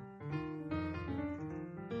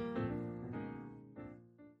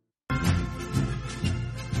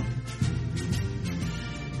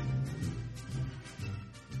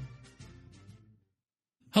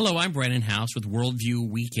 Hello, I'm Brandon House with Worldview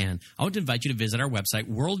Weekend. I want to invite you to visit our website,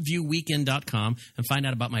 worldviewweekend.com, and find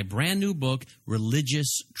out about my brand new book,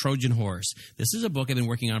 Religious Trojan Horse. This is a book I've been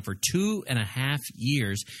working on for 2.5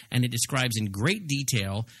 years, and it describes in great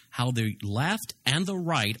detail how the left and the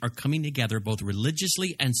right are coming together both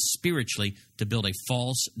religiously and spiritually to build a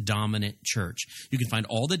false dominant church. You can find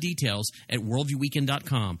all the details at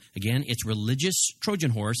worldviewweekend.com. Again, it's Religious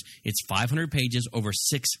Trojan Horse. It's 500 pages, over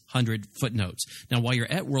 600 footnotes. Now, while you're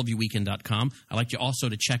at worldviewweekend.com, I'd like you also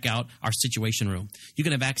to check out our Situation Room. You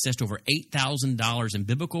can have access to over $8,000 in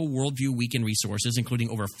biblical Worldview Weekend resources,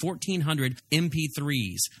 including over 1,400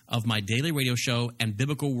 MP3s of my daily radio show and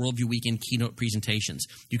biblical Worldview Weekend keynote presentations.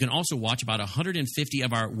 You can also watch about 150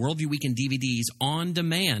 of our Worldview Weekend DVDs on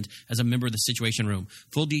demand as a member of the Situation Room.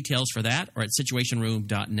 Full details for that are at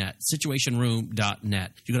situationroom.net.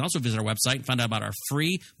 Situationroom.net. You can also visit our website and find out about our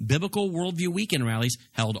free biblical Worldview Weekend rallies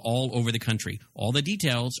held all over the country. All the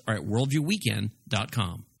details are at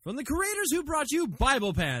worldviewweekend.com. From the creators who brought you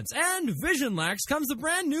Bible Pants and Vision Lax comes the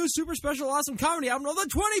brand new super special awesome comedy album of the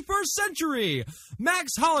 21st century,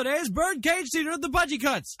 Max Holliday's Birdcage Theater at the Budgie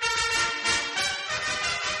Cuts.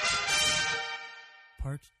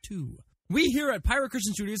 Part 2. We here at Pirate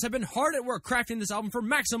Christian Studios have been hard at work crafting this album for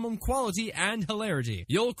maximum quality and hilarity.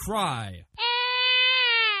 You'll cry.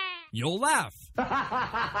 You'll laugh.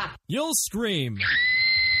 You'll scream.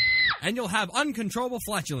 And you'll have uncontrollable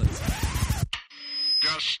flatulence.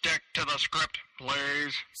 Just stick to the script,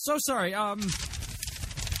 please. So sorry,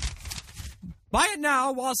 buy it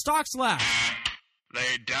now while stocks last.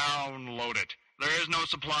 They download it. There is no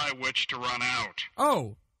supply which to run out.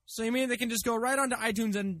 Oh, so you mean they can just go right onto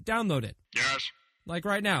iTunes and download it? Yes. Like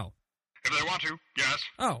right now? If they want to, yes.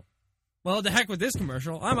 Oh, Well, the heck with this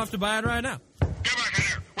commercial. I'm off to buy it right now. Get back in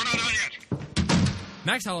here. We're not done yet.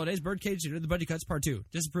 Max Holliday's Birdcage Theater, The Buddy Cuts Part 2.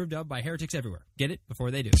 Disapproved of by heretics everywhere. Get it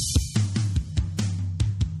before they do.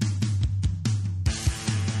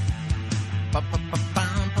 No.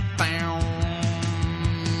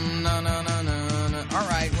 All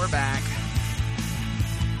right, we're back.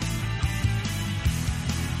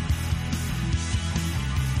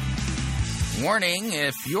 Warning,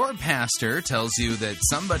 if your pastor tells you that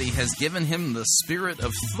somebody has given him the spirit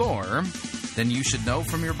of Thor, then you should know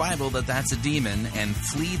from your Bible that that's a demon and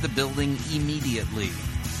flee the building immediately.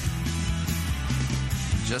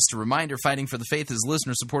 Just a reminder, Fighting for the Faith is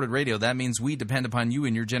listener-supported radio. That means we depend upon you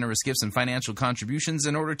and your generous gifts and financial contributions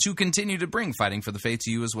in order to continue to bring Fighting for the Faith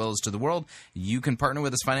to you as well as to the world. You can partner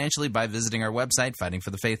with us financially by visiting our website,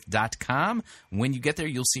 fightingforthefaith.com. When you get there,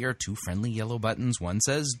 you'll see our two friendly yellow buttons. One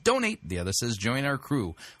says Donate, the other says Join Our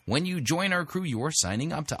Crew. When you join our crew, you are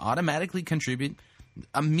signing up to automatically contribute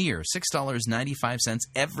a mere $6.95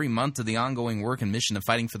 every month to the ongoing work and mission of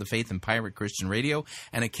Fighting for the Faith and Pirate Christian Radio,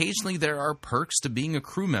 and occasionally there are perks to being a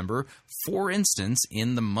crew member. For instance,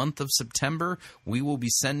 in the month of September, we will be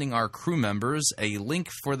sending our crew members a link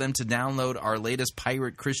for them to download our latest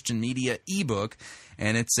Pirate Christian Media ebook,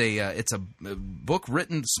 and it's a book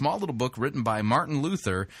written, small little book written by Martin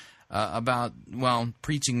Luther, about, well,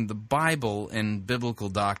 preaching the Bible and biblical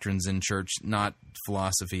doctrines in church, not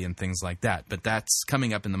philosophy and things like that. But that's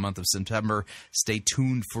coming up in the month of September. Stay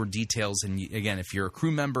tuned for details. And again, if you're a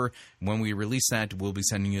crew member, when we release that, we'll be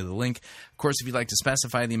sending you the link. Of course, if you'd like to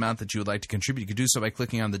specify the amount that you would like to contribute, you can do so by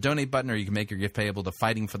clicking on the donate button, or you can make your gift payable to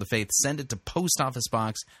Fighting for the Faith. Send it to Post Office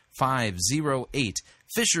Box 508,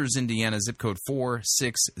 Fishers, Indiana, zip code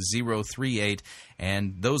 46038.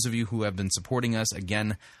 And those of you who have been supporting us,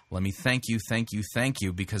 again, let me thank you,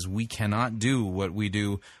 because we cannot do what we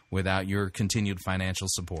do without your continued financial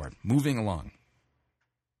support. Moving along.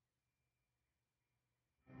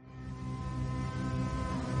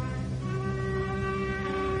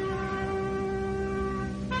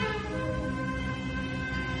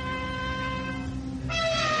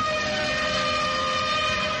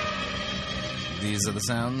 These are the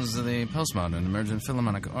sounds of the Postmodern Emergent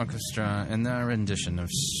Philharmonic Orchestra and their rendition of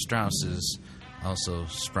Strauss's, also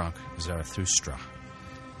Sprach Zarathustra.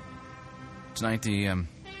 Tonight, the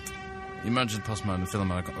Emergent Postmodern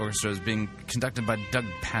Philharmonic Orchestra is being conducted by Doug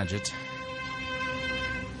Padgett.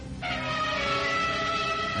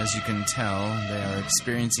 As you can tell, they are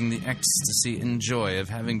experiencing the ecstasy and joy of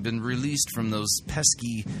having been released from those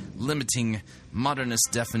pesky, limiting, modernist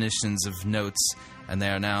definitions of notes, and they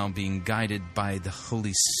are now being guided by the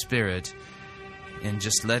Holy Spirit and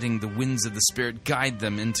just letting the winds of the Spirit guide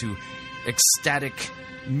them into ecstatic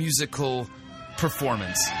musical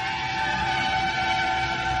performance.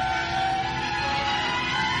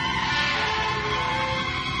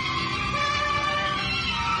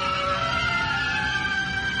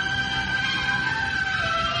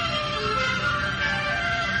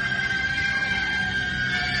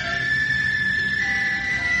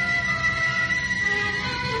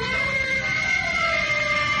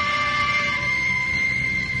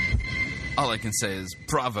 All I can say is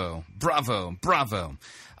bravo, bravo, bravo.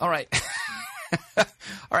 All right. All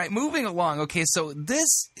right, moving along. Okay, so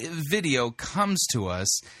this video comes to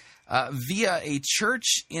us via a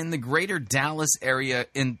church in the greater Dallas area,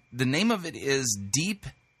 and the name of it is Deep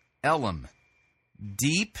Ellum.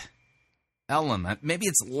 Deep Ellum. Maybe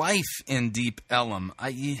it's Life in Deep Ellum.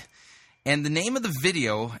 And the name of the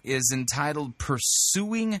video is entitled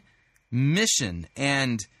Pursuing Mission.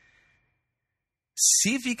 And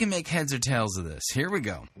see if you can make heads or tails of this. Here we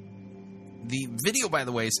go. The video, by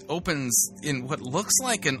the way, opens in what looks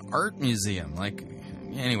like an art museum.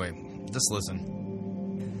 Anyway, just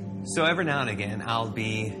listen. So every now and again, I'll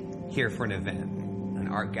be here for an event, an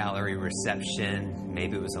art gallery reception,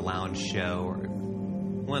 maybe it was a lounge show, or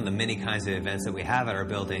one of the many kinds of events that we have at our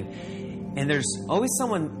building. And there's always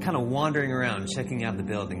someone kind of wandering around, checking out the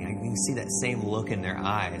building. I can see that same look in their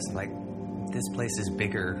eyes, like, this place is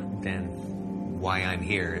bigger than why I'm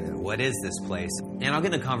here. What is this place? And I'll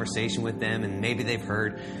get in a conversation with them, and maybe they've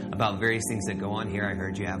heard about various things that go on here. I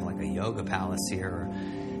heard you have like a yoga palace here. Or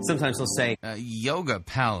sometimes they'll say, a yoga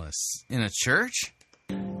palace in a church?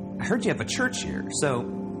 I heard you have a church here. So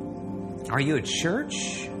are you a church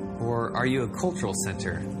or are you a cultural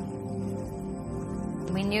center?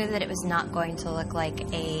 We knew that it was not going to look like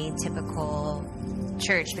a typical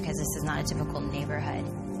church because this is not a typical neighborhood.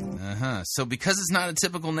 So because it's not a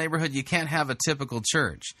typical neighborhood, you can't have a typical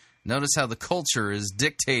church. Notice how the culture is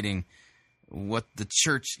dictating what the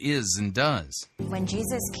church is and does. When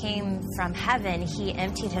Jesus came from heaven, he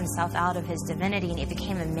emptied himself out of his divinity and he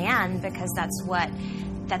became a man, because that's what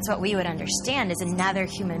we would understand as another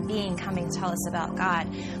human being coming to tell us about God.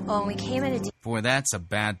 Well, when we came into Boy, that's a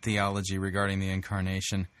bad theology regarding the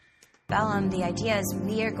incarnation. Bellum, the idea is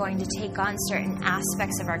we are going to take on certain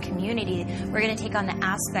aspects of our community. We're going to take on the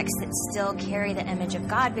aspects that still carry the image of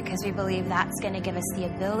God, because we believe that's going to give us the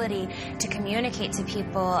ability to communicate to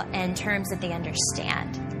people in terms that they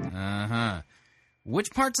understand. Uh-huh.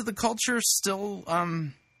 Which parts of the culture still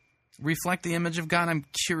reflect the image of God? I'm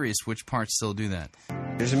curious which parts still do that.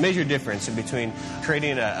 There's a major difference in between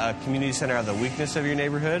creating a community center out of the weakness of your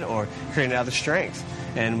neighborhood or creating it out of the strength.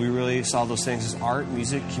 And we really saw those things as art,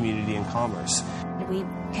 music, community, and commerce. We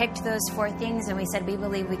picked those 4 things and we said we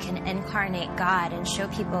believe we can incarnate God and show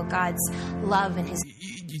people God's love and his...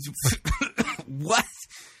 What?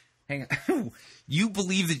 Hang on. You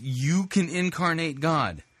believe that you can incarnate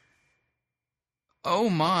God? Oh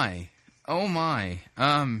my. Oh my.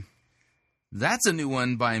 That's a new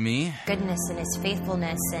one by me. Goodness and his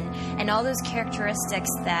faithfulness and all those characteristics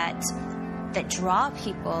that draw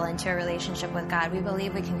people into a relationship with God. We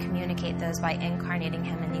believe we can communicate those by incarnating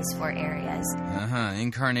him in these 4 areas.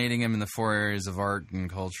 Incarnating him in the 4 areas of art and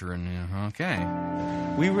culture. And okay.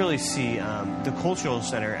 We really see the cultural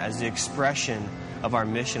center as the expression of our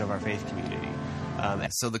mission of our faith community.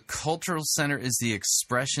 So the cultural center is the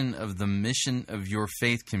expression of the mission of your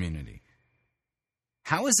faith community.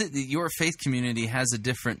 How is it that your faith community has a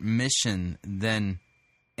different mission than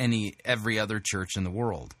every other church in the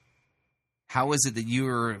world? How is it that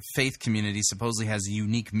your faith community supposedly has a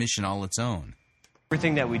unique mission all its own?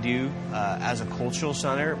 Everything that we do as a cultural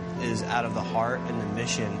center is out of the heart and the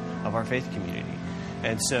mission of our faith community.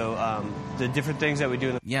 And so the different things that we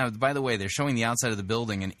do... Yeah, by the way, they're showing the outside of the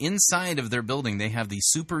building, and inside of their building they have the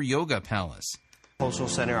Super Yoga Palace. Cultural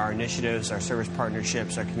Center, our initiatives, our service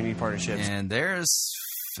partnerships, our community partnerships. And there's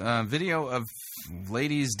a video of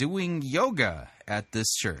ladies doing yoga at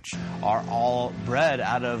this church. Are all bred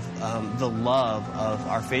out of the love of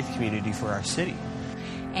our faith community for our city.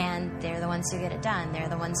 And they're the ones who get it done. They're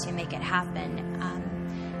the ones who make it happen.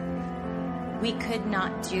 We could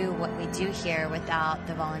not do what we do here without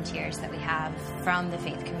the volunteers that we have from the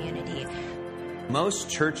faith community.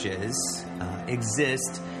 Most churches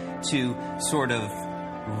exist to sort of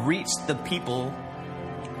reach the people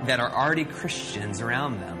that are already Christians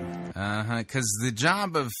around them. Because the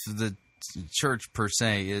job of the church per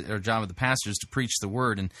se, or job of the pastor, is to preach the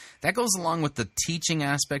word, and that goes along with the teaching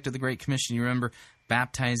aspect of the Great Commission. You remember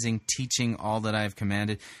baptizing, teaching all that I have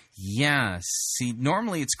commanded. Yeah, see,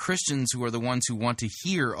 normally it's Christians who are the ones who want to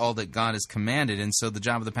hear all that God has commanded, and so the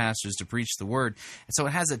job of the pastor is to preach the word. And so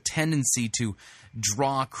it has a tendency to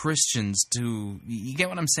draw Christians to... You get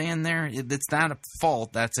what I'm saying there? It's not a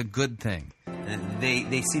fault, that's a good thing.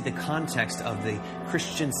 They see the context of the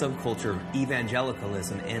Christian subculture of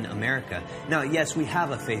evangelicalism in America. Now, yes, we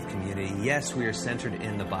have a faith community. Yes, we are centered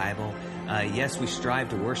in the Bible. Yes, we strive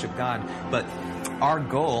to worship God. But our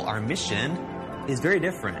goal, our mission, is very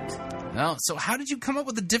different. Well, so how did you come up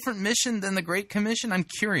with a different mission than the Great Commission? I'm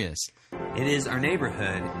curious. It is our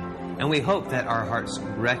neighborhood. And we hope that our hearts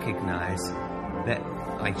recognize that,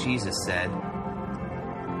 like Jesus said,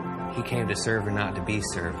 He came to serve and not to be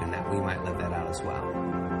served, and that we might live that out as well.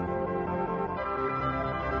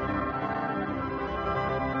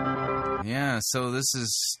 Yeah, so this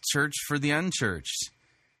is church for the unchurched.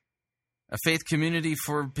 A faith community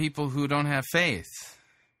for people who don't have faith.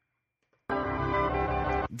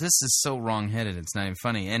 This is so wrong-headed, it's not even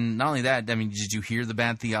funny. And not only that, I mean, did you hear the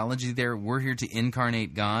bad theology there? We're here to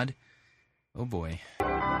incarnate God. Oh, boy.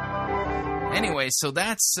 Anyway, so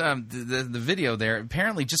that's the video there.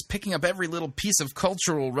 Apparently just picking up every little piece of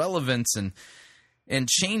cultural relevance and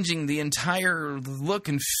changing the entire look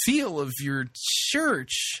and feel of your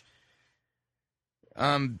church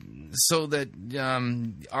so that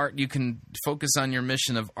art, you can focus on your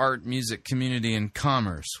mission of art, music, community, and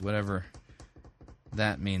commerce, whatever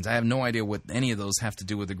that means. I have no idea what any of those have to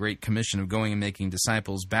do with the Great Commission of going and making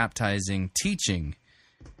disciples, baptizing, teaching.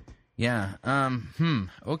 Yeah,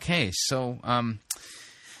 okay, so,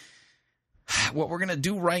 what we're going to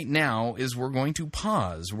do right now is we're going to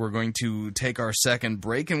pause. We're going to take our second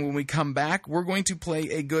break, and when we come back, we're going to play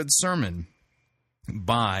a good sermon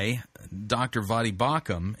by Dr. Vadi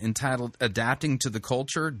Bakum entitled Adapting to the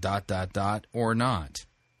Culture, ... or Not.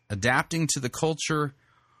 Adapting to the Culture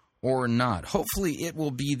or Not. Hopefully it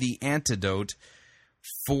will be the antidote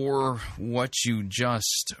for what you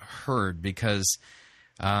just heard, because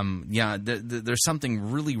There's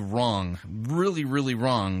something really wrong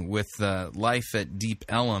with Life at Deep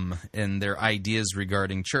Ellum and their ideas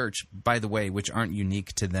regarding church, by the way, which aren't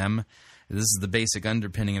unique to them. This is the basic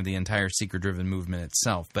underpinning of the entire seeker-driven movement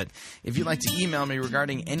itself. But if you'd like to email me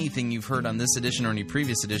regarding anything you've heard on this edition or any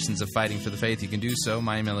previous editions of Fighting for the Faith, you can do so.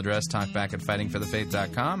 My email address,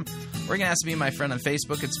 talkback@fightingforthefaith.com. Or you can ask to be my friend on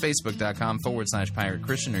Facebook. It's facebook.com/Pirate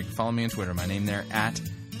Christian. Or you can follow me on Twitter. My name there,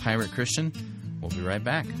 @Pirate Christian. We'll be right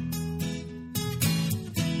back.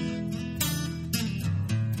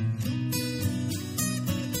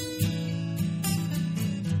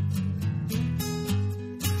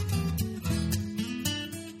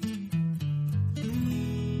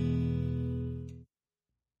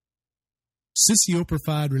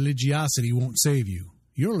 Sissy-oprified religiosity won't save you.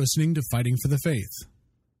 You're listening to Fighting for the Faith.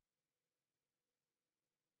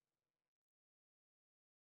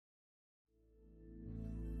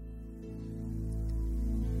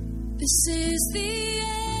 This is the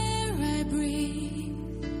air I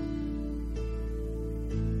breathe.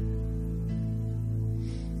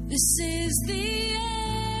 This is the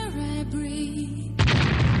air I breathe.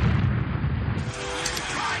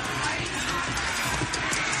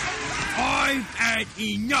 I've had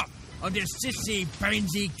enough of this sissy,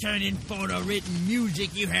 pansy, turning photo-written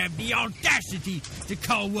music you have the audacity to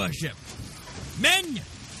call worship. Men,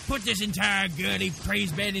 put this entire girly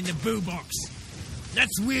praise band in the boo box.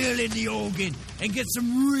 Let's wheel in the organ and get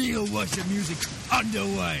some real worship music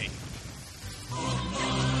underway.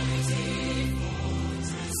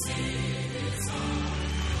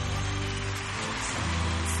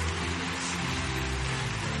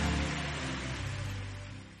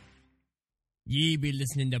 Ye be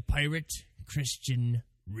listening to Pirate Christian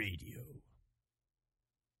Radio.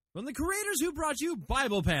 From the creators who brought you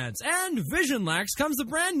Bible Pants and Vision Lax comes the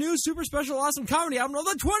brand new super special awesome comedy album of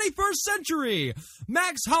the 21st century,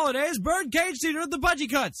 Max Holliday's Birdcage Theater, The Budgie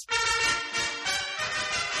Cuts.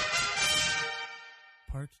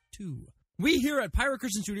 Part 2. We here at Pirate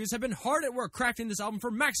Christian Studios have been hard at work crafting this album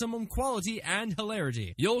for maximum quality and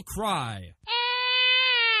hilarity. You'll cry.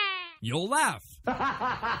 You'll laugh.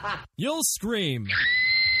 You'll scream.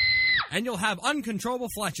 And you'll have uncontrollable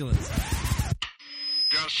flatulence.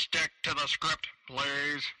 Just stick to the script,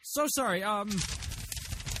 please. So sorry, buy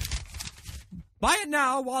it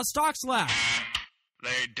now while stocks last.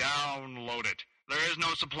 They download it. There is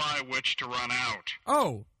no supply which to run out.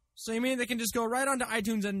 Oh, so you mean they can just go right onto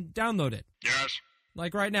iTunes and download it? Yes.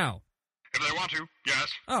 Like right now? If they want to, yes.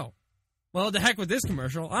 Oh. Well, the heck with this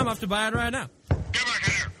commercial. I'm off to buy it right now. Get back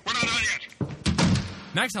in here. We're not done yet.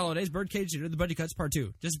 Max Holliday's Birdcage Theater, The Budgie Cuts Part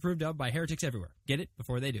 2. Disapproved of by heretics everywhere. Get it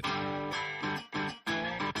before they do.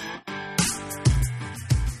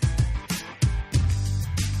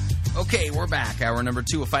 Okay, we're back. Hour number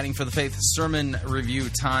 2 of Fighting for the Faith sermon review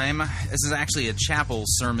time. This is actually a chapel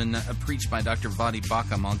sermon preached by Dr. Vadi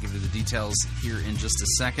Bakum. I'll give you the details here in just a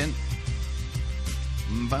second.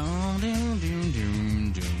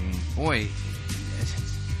 Boy,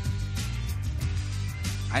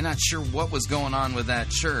 I'm not sure what was going on with that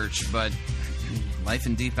church, but Life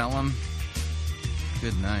in Deep Ellum,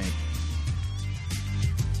 good night.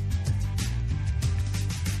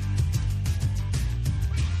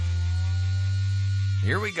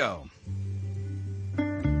 Here we go.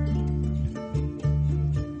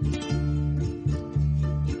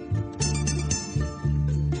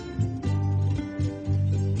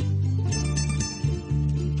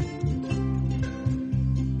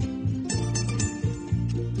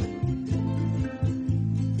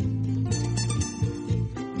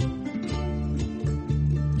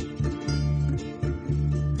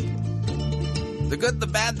 The good, the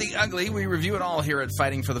bad, the ugly. We review it all here at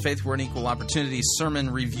Fighting for the Faith. We're an equal opportunity sermon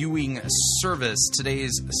reviewing service.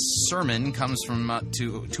 Today's sermon comes from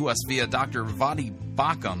to us via Dr. Vadi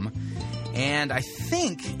Bakum. And I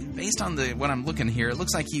think, based on what I'm looking here, it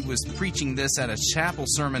looks like he was preaching this at a chapel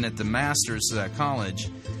sermon at the Master's College.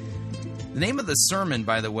 The name of the sermon,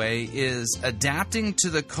 by the way, is Adapting to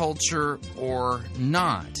the Culture or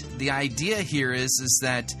Not. The idea here is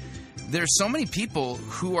that there's so many people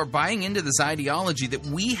who are buying into this ideology that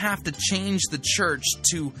we have to change the church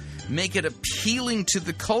to make it appealing to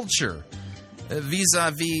the culture,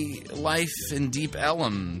 vis-a-vis Life in Deep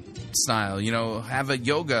Ellum style. You know, have a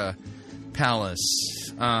yoga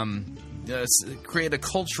palace, create a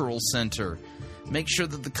cultural center, make sure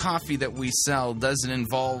that the coffee that we sell doesn't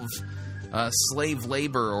involve slave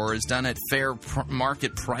labor or is done at fair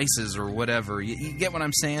market prices or whatever. You get what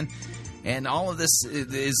I'm saying? And all of this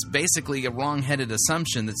is basically a wrong-headed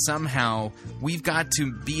assumption that somehow we've got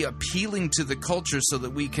to be appealing to the culture so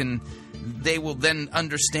that we can they will then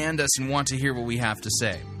understand us and want to hear what we have to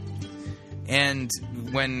say. And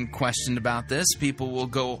when questioned about this, people will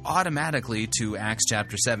go automatically to Acts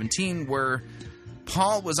chapter 17, where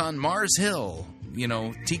Paul was on Mars Hill,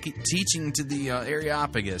 teaching to the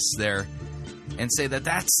Areopagus there, and say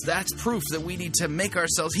that's proof that we need to make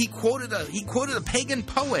ourselves. He quoted a pagan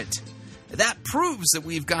poet. That proves that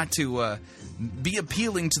we've got to be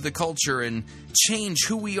appealing to the culture and change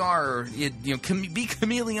who we are. Be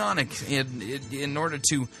chameleonic in order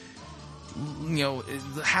to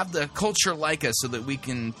have the culture like us, so that we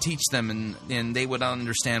can teach them and they would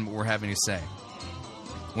understand what we're having to say.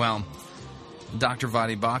 Well, Dr.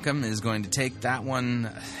 Vadi Bakum is going to take that one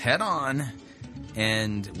head on,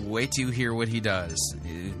 and wait till you hear what he does.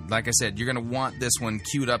 Like I said, you're going to want this one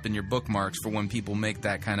queued up in your bookmarks for when people make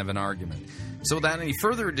that kind of an argument. So without any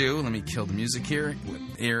further ado, let me kill the music here.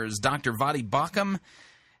 Here's Dr. Vadi Bakum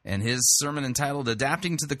and his sermon entitled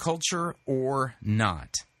Adapting to the Culture or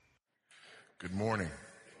Not. Good morning.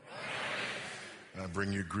 I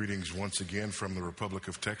bring you greetings once again from the Republic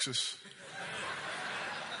of Texas.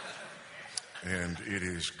 And it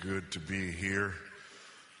is good to be here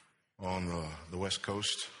on the West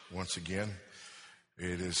Coast once again.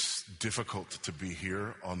 It is difficult to be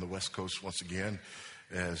here on the West Coast once again,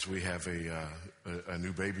 as we have a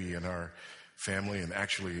new baby in our family, and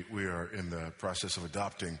actually we are in the process of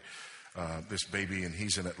adopting this baby, and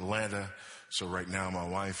he's in Atlanta. So right now my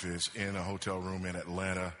wife is in a hotel room in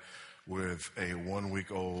Atlanta with a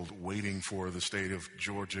 1-week-old, waiting for the state of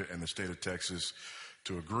Georgia and the state of Texas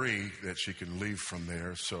to agree that she can leave from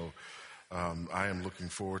there. So I am looking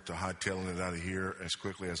forward to hightailing it out of here as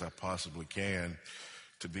quickly as I possibly can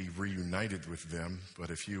to be reunited with them. But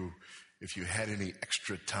if you had any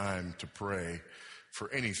extra time to pray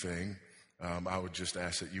for anything, I would just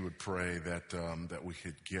ask that you would pray that we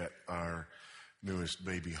could get our newest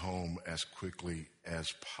baby home as quickly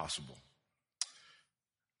as possible.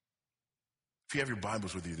 If you have your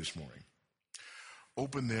Bibles with you this morning,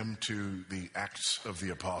 open them to the Acts of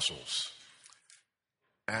the Apostles.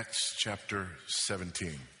 Acts chapter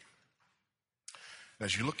 17.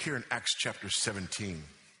 As you look here in Acts chapter 17,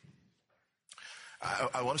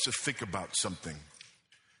 I want us to think about something.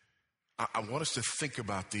 I want us to think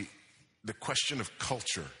about the question of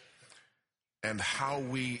culture and how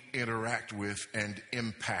we interact with and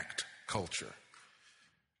impact culture.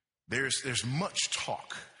 There's much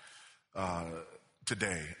talk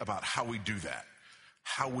today about how we do that,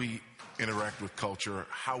 how we interact with culture,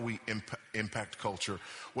 how we impact culture,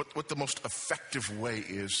 what the most effective way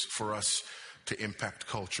is for us to impact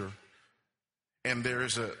culture. And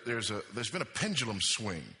there's been a pendulum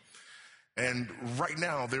swing. And right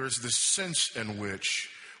now there is this sense in which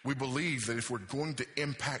we believe that if we're going to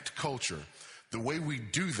impact culture, the way we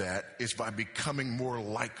do that is by becoming more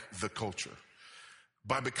like the culture,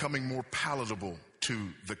 by becoming more palatable to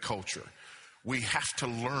the culture. We have to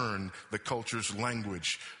learn the culture's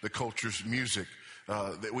language, the culture's music.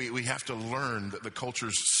 We have to learn the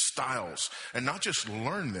culture's styles, and not just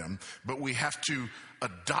learn them, but we have to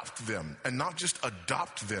adopt them, and not just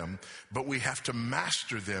adopt them, but we have to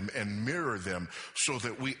master them and mirror them so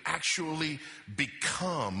that we actually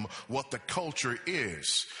become what the culture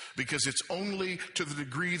is. Because it's only to the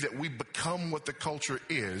degree that we become what the culture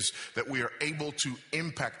is that we are able to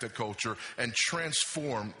impact the culture and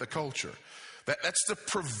transform the culture. That's the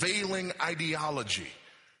prevailing ideology,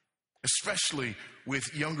 especially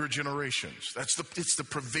with younger generations. It's the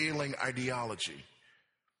prevailing ideology.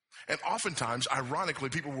 And oftentimes, ironically,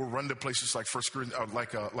 people will run to places like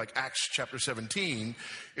like Acts chapter 17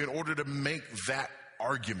 in order to make that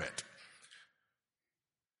argument.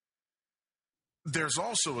 There's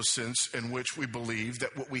also a sense in which we believe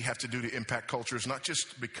that what we have to do to impact culture is not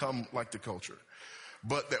just become like the culture,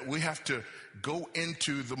 but that we have to go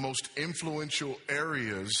into the most influential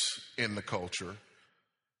areas in the culture,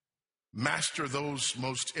 master those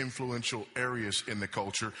most influential areas in the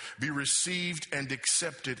culture, be received and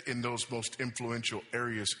accepted in those most influential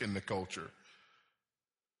areas in the culture,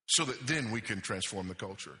 so that then we can transform the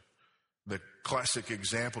culture. The classic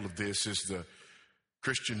example of this is the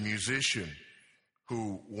Christian musician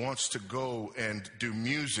who wants to go and do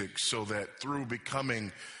music so that through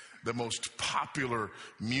becoming the most popular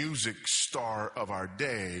music star of our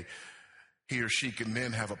day, he or she can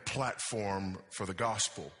then have a platform for the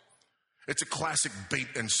gospel. It's a classic bait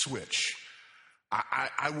and switch.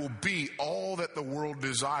 I will be all that the world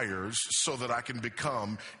desires so that I can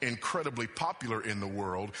become incredibly popular in the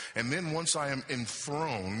world. And then once I am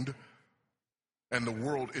enthroned and the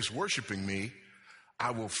world is worshiping me,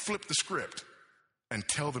 I will flip the script and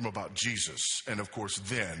tell them about Jesus. And of course,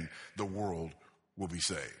 then the world will be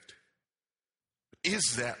saved.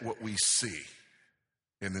 Is that what we see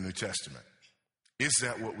in the New Testament? Is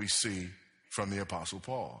that what we see from the Apostle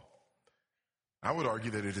Paul? I would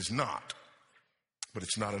argue that it is not, but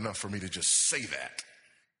it's not enough for me to just say that.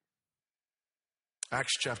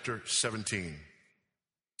 Acts chapter 17.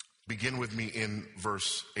 Begin with me in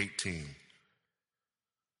verse 18.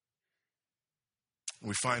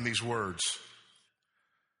 We find these words.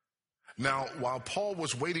 Now, while Paul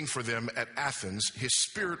was waiting for them at Athens, his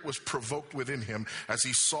spirit was provoked within him as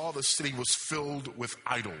he saw the city was filled with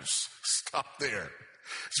idols. Stop there.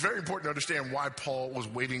 It's very important to understand why Paul was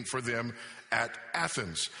waiting for them at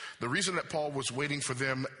Athens. The reason that Paul was waiting for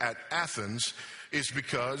them at Athens is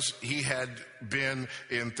because he had been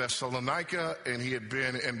in Thessalonica and he had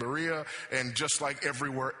been in Berea, and just like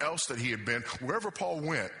everywhere else that he had been, wherever Paul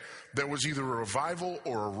went, there was either a revival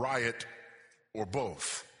or a riot or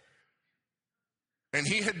both. And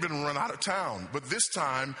he had been run out of town. But this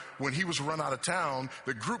time, when he was run out of town,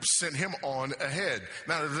 the group sent him on ahead.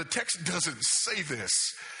 Now, the text doesn't say this,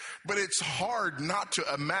 but it's hard not to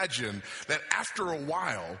imagine that after a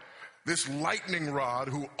while, this lightning rod,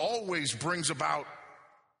 who always brings about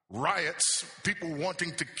riots, people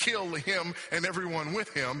wanting to kill him and everyone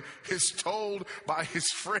with him, is told by his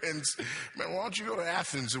friends, man, why don't you go to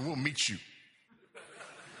Athens and we'll meet you?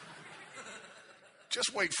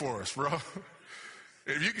 Just wait for us, bro.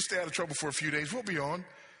 If you can stay out of trouble for a few days, we'll be on.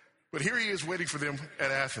 But here he is waiting for them at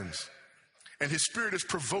Athens. And his spirit is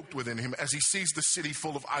provoked within him as he sees the city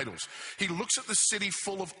full of idols. He looks at the city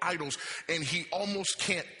full of idols and he almost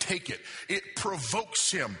can't take it. It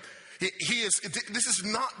provokes him. This is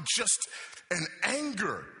not just an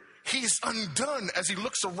anger. He's undone as he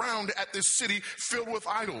looks around at this city filled with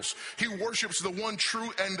idols. He worships the one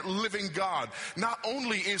true and living God. Not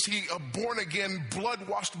only is he a born-again,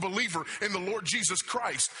 blood-washed believer in the Lord Jesus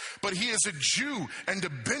Christ, but he is a Jew and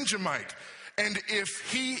a Benjamite. And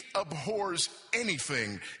if he abhors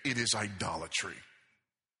anything, it is idolatry.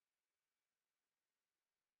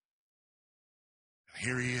 And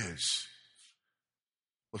here he is,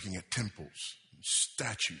 looking at temples, and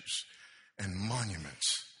statues, and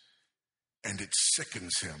monuments. And it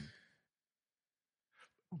sickens him.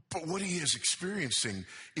 But what he is experiencing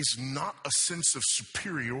is not a sense of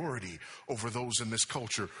superiority over those in this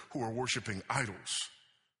culture who are worshiping idols.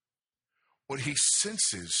 What he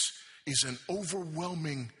senses is an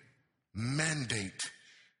overwhelming mandate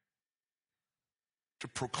to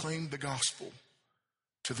proclaim the gospel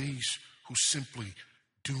to these who simply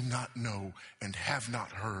do not know and have not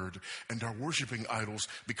heard and are worshiping idols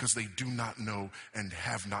because they do not know and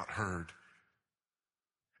have not heard.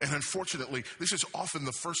 And unfortunately, this is often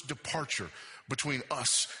the first departure between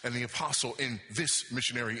us and the apostle in this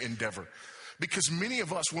missionary endeavor. Because many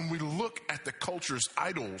of us, when we look at the culture's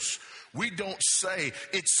idols, we don't say,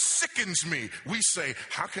 it sickens me. We say,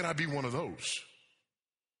 how can I be one of those?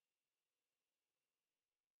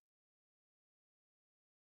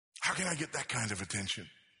 How can I get that kind of attention?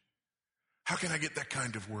 How can I get that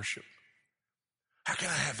kind of worship? How can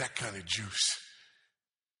I have that kind of juice?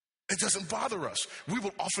 It doesn't bother us. We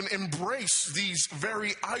will often embrace these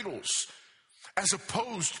very idols as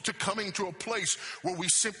opposed to coming to a place where we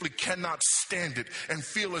simply cannot stand it and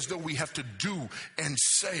feel as though we have to do and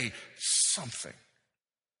say something.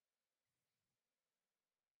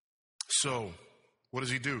 So, what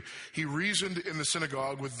does he do? He reasoned in the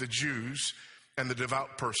synagogue with the Jews and the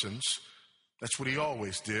devout persons. That's what he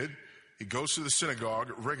always did. He goes to the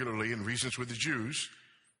synagogue regularly and reasons with the Jews.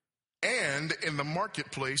 And in the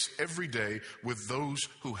marketplace every day with those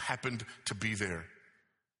who happened to be there.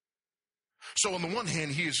 So on the one hand,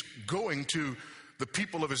 he is going to the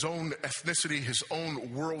people of his own ethnicity, his own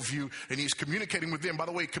worldview, and he's communicating with them. By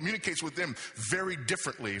the way, he communicates with them very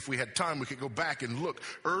differently. If we had time, we could go back and look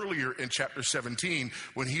earlier in chapter 17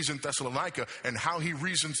 when he's in Thessalonica and how he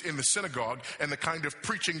reasons in the synagogue and the kind of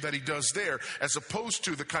preaching that he does there as opposed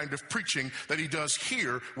to the kind of preaching that he does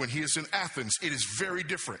here when he is in Athens. It is very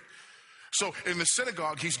different. So in the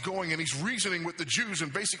synagogue, he's going and he's reasoning with the Jews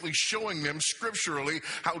and basically showing them scripturally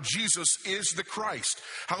how Jesus is the Christ,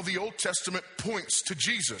 how the Old Testament points to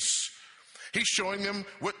Jesus. He's showing them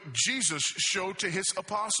what Jesus showed to his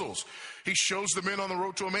apostles. He shows the men on the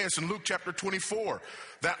road to Emmaus in Luke chapter 24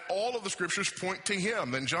 that all of the scriptures point to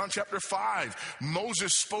him. Then John chapter 5,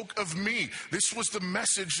 Moses spoke of me. This was the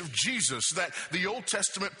message of Jesus, that the Old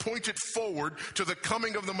Testament pointed forward to the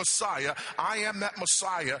coming of the Messiah. I am that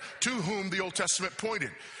Messiah to whom the Old Testament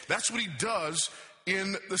pointed. That's what he does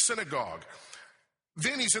in the synagogue.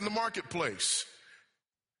 Then he's in the marketplace.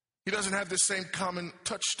 He doesn't have the same common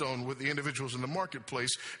touchstone with the individuals in the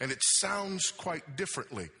marketplace, and it sounds quite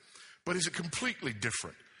differently. But is it completely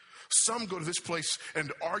different? Some go to this place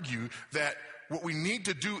and argue that what we need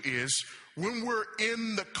to do is, when we're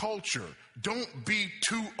in the culture, don't be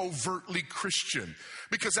too overtly Christian.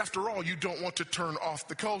 Because after all, you don't want to turn off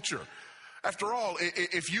the culture. After all,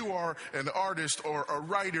 if you are an artist or a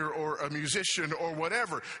writer or a musician or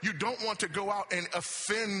whatever, you don't want to go out and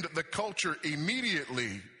offend the culture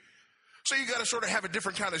immediately. So you got to sort of have a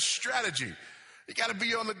different kind of strategy. You got to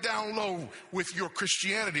be on the down low with your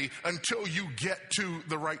Christianity until you get to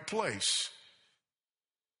the right place.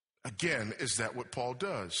 Again, is that what Paul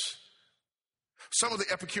does? Some of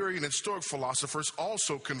the Epicurean and Stoic philosophers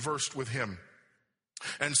also conversed with him.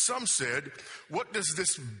 And some said, what does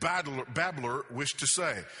this babbler wish to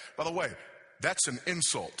say? By the way, that's an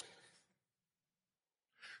insult.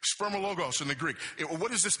 Spermologos in the Greek.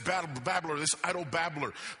 What is this babbler, this idle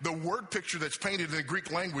babbler? The word picture that's painted in the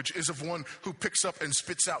Greek language is of one who picks up and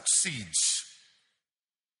spits out seeds.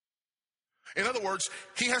 In other words,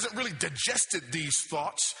 he hasn't really digested these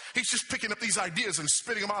thoughts. He's just picking up these ideas and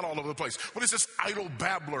spitting them out all over the place. What does this idle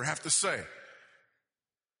babbler have to say?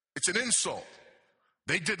 It's an insult.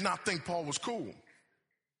 They did not think Paul was cool.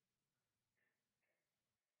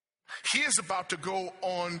 He is about to go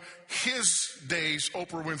on his day's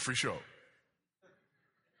Oprah Winfrey show.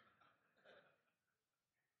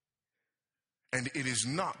 And it is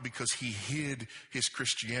not because he hid his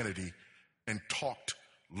Christianity and talked,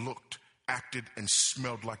 looked, acted, and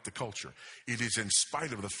smelled like the culture. It is in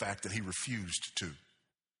spite of the fact that he refused to.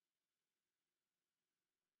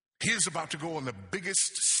 He is about to go on the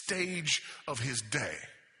biggest stage of his day.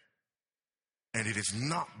 And it is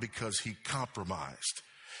not because he compromised.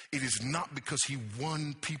 It is not because he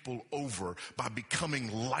won people over by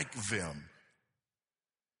becoming like them.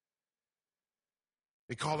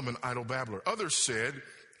 They call him an idle babbler. Others said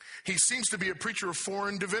he seems to be a preacher of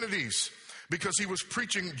foreign divinities because he was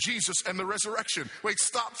preaching Jesus and the resurrection. Wait,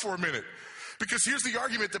 stop for a minute. Because here's the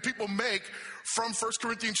argument that people make from 1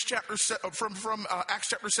 Corinthians from Acts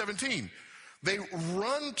chapter 17. They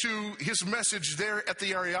run to his message there at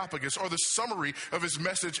the Areopagus, or the summary of his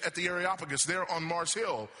message at the Areopagus there on Mars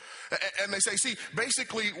Hill. And they say, see,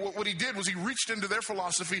 basically what he did was he reached into their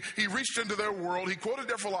philosophy, he reached into their world, he quoted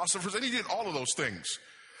their philosophers, and he did all of those things.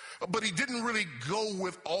 But he didn't really go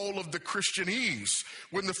with all of the Christianese.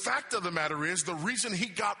 When the fact of the matter is, the reason he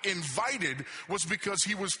got invited was because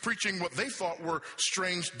he was preaching what they thought were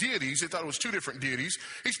strange deities. They thought it was two different deities.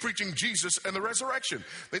 He's preaching Jesus and the resurrection.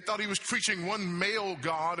 They thought he was preaching one male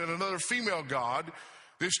God and another female God.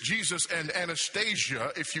 This Jesus and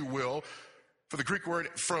Anastasia, if you will, for the Greek word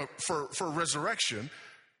for resurrection.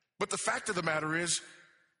 But the fact of the matter is,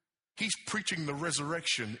 he's preaching the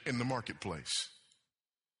resurrection in the marketplace.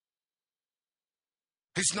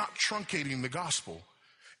 He's not truncating the gospel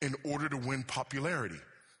in order to win popularity.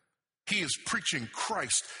 He is preaching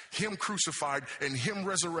Christ, him crucified and him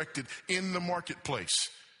resurrected in the marketplace.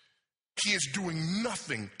 He is doing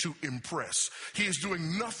nothing to impress. He is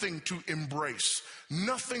doing nothing to embrace.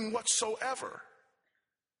 Nothing whatsoever.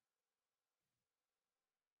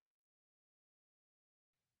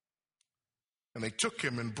 And they took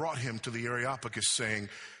him and brought him to the Areopagus, saying,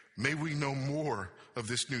 may we know more of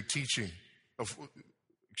this new teaching,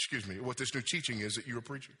 what this new teaching is that you are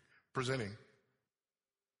presenting.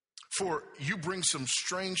 For you bring some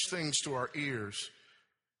strange things to our ears.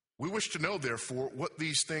 We wish to know, therefore, what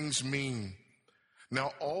these things mean.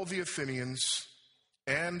 Now, all the Athenians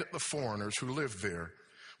and the foreigners who lived there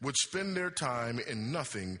would spend their time in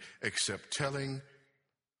nothing except telling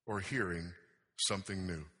or hearing something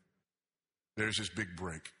new. There's his big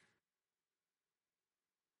break.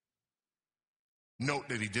 Note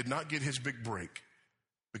that he did not get his big break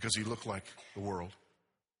because he looked like the world,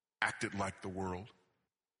 acted like the world,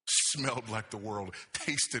 smelled like the world,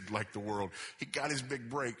 tasted like the world. He got his big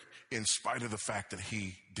break in spite of the fact that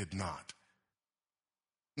he did not.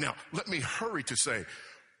 Now, let me hurry to say,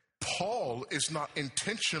 Paul is not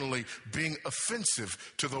intentionally being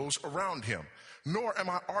offensive to those around him, nor am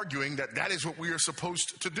I arguing that that is what we are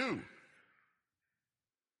supposed to do.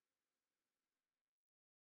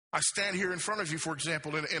 I stand here in front of you, for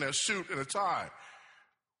example, in a suit and a tie.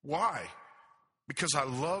 Why? Because I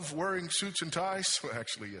love wearing suits and ties? Well,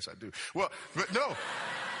 actually, yes, I do. Well, but no.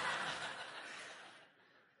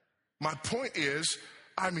 My point is,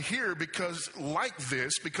 I'm here because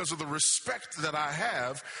of the respect that I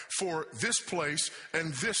have for this place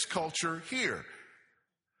and this culture here.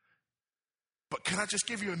 But can I just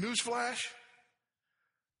give you a news flash?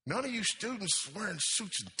 None of you students wearing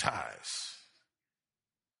suits and ties.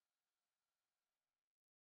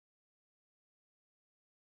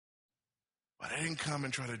 But I didn't come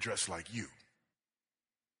and try to dress like you.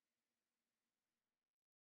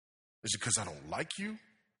 Is it because I don't like you?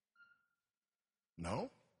 No.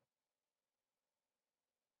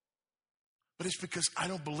 But it's because I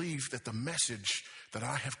don't believe that the message that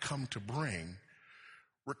I have come to bring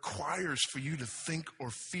requires for you to think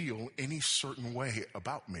or feel any certain way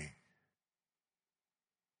about me.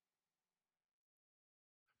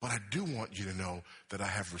 But I do want you to know that I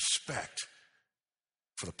have respect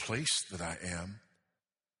for the place that I am,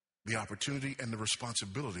 the opportunity and the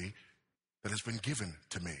responsibility that has been given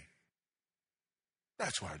to me.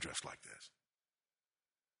 That's why I dress like this.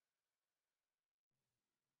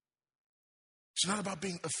 It's not about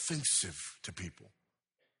being offensive to people.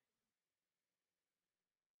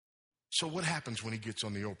 So what happens when he gets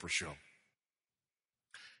on the Oprah show?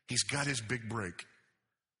 He's got his big break.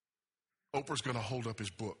 Oprah's going to hold up his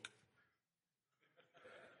book.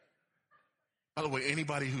 By the way,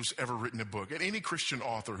 anybody who's ever written a book, and any Christian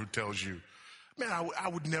author who tells you, man, I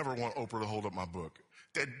would never want Oprah to hold up my book,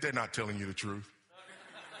 they're not telling you the truth.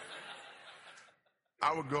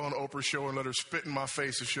 I would go on Oprah's show and let her spit in my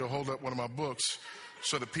face if she'll hold up one of my books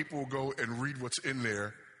so that people will go and read what's in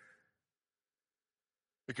there,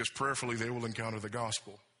 because prayerfully they will encounter the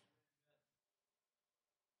gospel.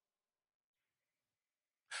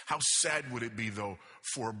 How sad would it be, though,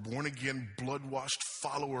 for a born-again, blood-washed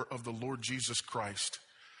follower of the Lord Jesus Christ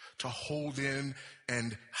to hold in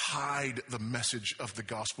and hide the message of the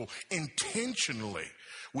gospel intentionally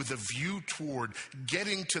with a view toward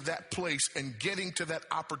getting to that place and getting to that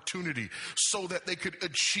opportunity so that they could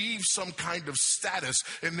achieve some kind of status,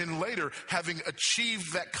 and then later, having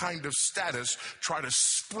achieved that kind of status, try to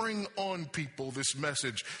spring on people this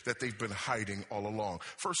message that they've been hiding all along.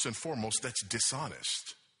 First and foremost, that's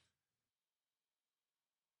dishonest.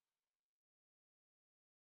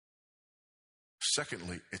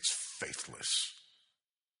 Secondly, it's faithless.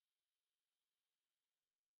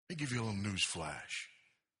 Let me give you a little news flash.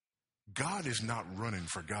 God is not running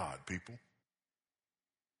for God, people.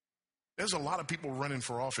 There's a lot of people running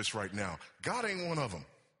for office right now. God ain't one of them.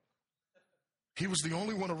 He was the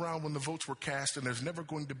only one around when the votes were cast, and there's never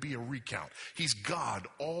going to be a recount. He's God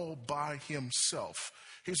all by himself.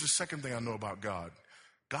 Here's the second thing I know about God.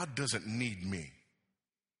 God doesn't need me.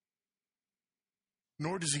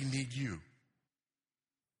 Nor does he need you.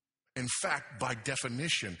 In fact, by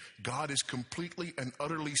definition, God is completely and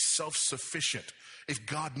utterly self-sufficient. If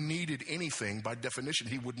God needed anything, by definition,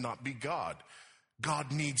 he would not be God.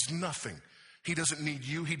 God needs nothing. He doesn't need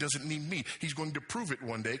you. He doesn't need me. He's going to prove it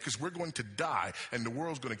one day, because we're going to die and the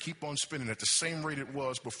world's going to keep on spinning at the same rate it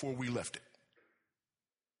was before we left it.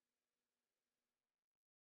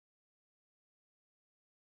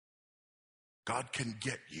 God can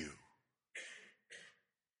get you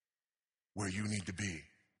where you need to be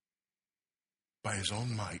by his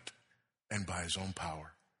own might and by his own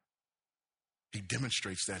power. He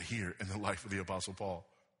demonstrates that here in the life of the Apostle Paul.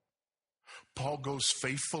 Paul goes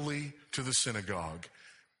faithfully to the synagogue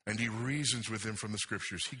and he reasons with them from the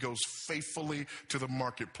scriptures. He goes faithfully to the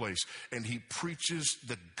marketplace and he preaches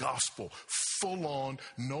the gospel full on,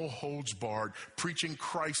 no holds barred, preaching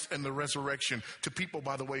Christ and the resurrection to people,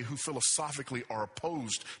 by the way, who philosophically are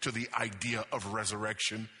opposed to the idea of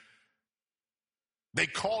resurrection. They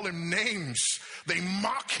call him names. They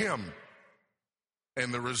mock him.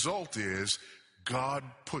 And the result is God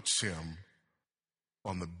puts him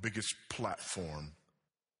on the biggest platform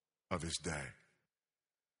of his day.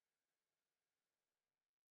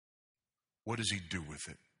 What does he do with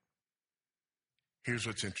it? Here's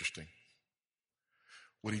what's interesting.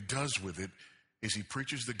 What he does with it is he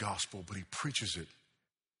preaches the gospel, but he preaches it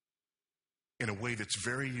in a way that's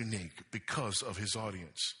very unique because of his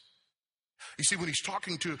audience. You see, when he's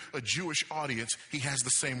talking to a Jewish audience, he has the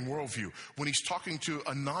same worldview. When he's talking to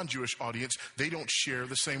a non-Jewish audience, they don't share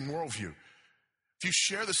the same worldview. If you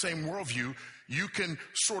share the same worldview, you can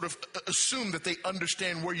sort of assume that they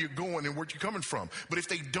understand where you're going and where you're coming from. But if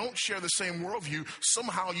they don't share the same worldview,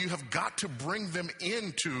 somehow you have got to bring them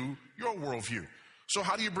into your worldview. So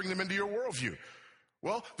how do you bring them into your worldview?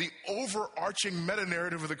 Well, the overarching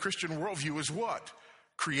meta-narrative of the Christian worldview is what?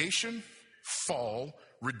 Creation, fall,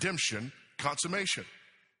 redemption, consummation.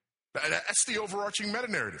 That's the overarching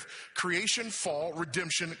meta-narrative. Creation, fall,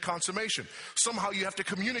 redemption, consummation. Somehow you have to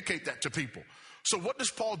communicate that to people. So what does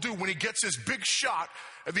Paul do when he gets his big shot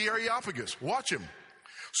at the Areopagus? Watch him.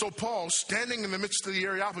 So Paul, standing in the midst of the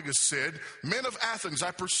Areopagus, said, "Men of Athens, I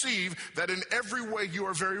perceive that in every way you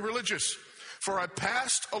are very religious. For I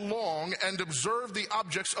passed along and observed the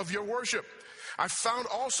objects of your worship. I found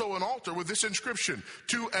also an altar with this inscription,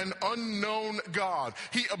 to an unknown God.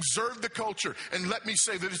 He observed the culture. And let me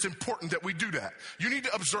say that it's important that we do that. You need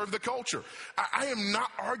to observe the culture. I am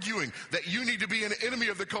not arguing that you need to be an enemy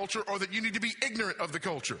of the culture or that you need to be ignorant of the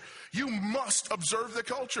culture. You must observe the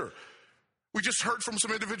culture. We just heard from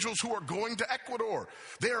some individuals who are going to Ecuador.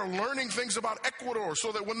 They are learning things about Ecuador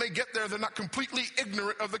so that when they get there, they're not completely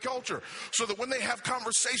ignorant of the culture. So that when they have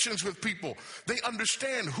conversations with people, they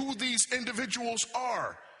understand who these individuals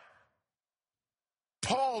are.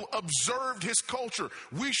 Paul observed his culture.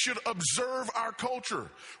 We should observe our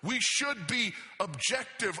culture. We should be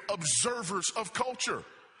objective observers of culture.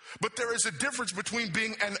 But there is a difference between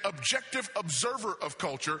being an objective observer of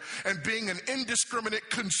culture and being an indiscriminate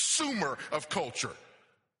consumer of culture.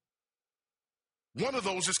 One of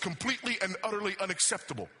those is completely and utterly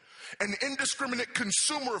unacceptable. An indiscriminate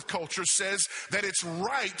consumer of culture says that it's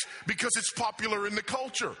right because it's popular in the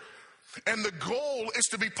culture. And the goal is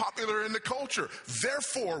to be popular in the culture.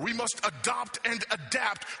 Therefore, we must adopt and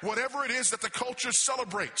adapt whatever it is that the culture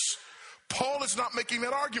celebrates. Paul is not making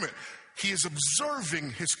that argument. He is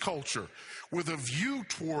observing his culture with a view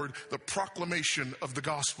toward the proclamation of the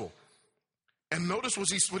gospel. And notice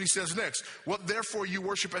what he says next. What therefore you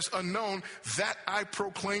worship as unknown, that I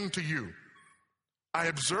proclaim to you. I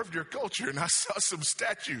observed your culture and I saw some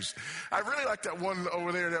statues. I really like that one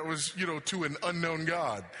over there that was, to an unknown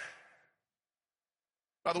God.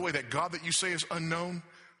 By the way, that God that you say is unknown,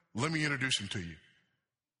 let me introduce him to you.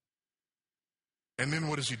 And then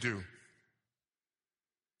what does he do?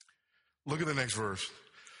 Look at the next verse.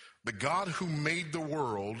 The God who made the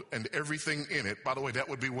world and everything in it. By the way, that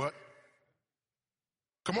would be what?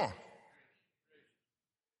 Come on.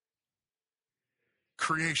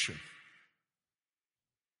 Creation.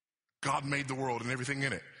 God made the world and everything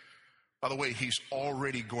in it. By the way, he's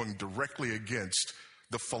already going directly against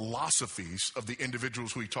the philosophies of the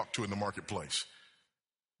individuals who he talked to in the marketplace.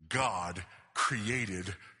 God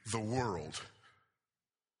created the world.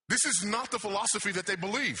 This is not the philosophy that they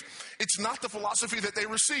believe. It's not the philosophy that they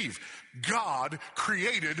receive. God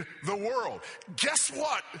created the world. Guess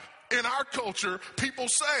what? In our culture, people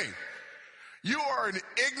say, you are an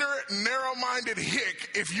ignorant, narrow-minded hick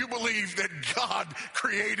if you believe that God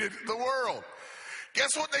created the world.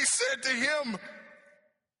 Guess what they said to him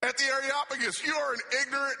at the Areopagus? You are an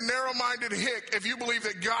ignorant, narrow-minded hick if you believe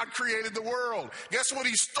that God created the world. Guess what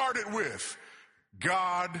he started with?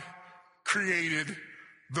 God created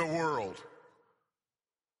the world.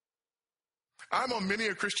 I'm on many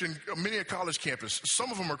a college campus. Some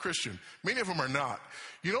of them are Christian. Many of them are not.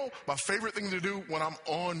 You know, my favorite thing to do when I'm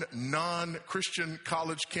on non-Christian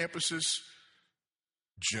college campuses?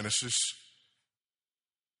 Genesis.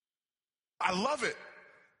 I love it.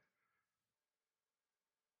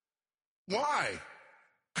 Why?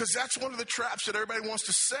 Because that's one of the traps that everybody wants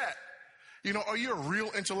to set. Are you a real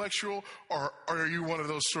intellectual or are you one of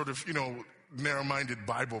those sort of, narrow-minded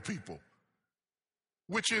Bible people?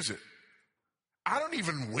 Which is it? I don't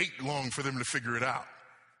even wait long for them to figure it out.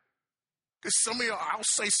 Because some of y'all, I'll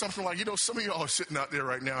say something like, some of y'all are sitting out there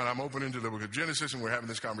right now and I'm opening to the book of Genesis and we're having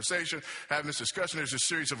this conversation, having this discussion. There's a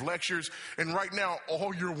series of lectures. And right now,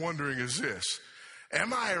 all you're wondering is this.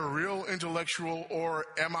 Am I a real intellectual or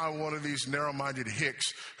am I one of these narrow-minded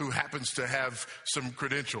hicks who happens to have some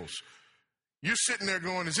credentials? You're sitting there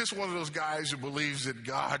going, is this one of those guys who believes that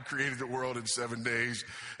God created the world in 7 days?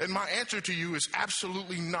 And my answer to you is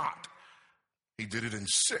absolutely not. He did it in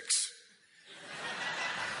 6.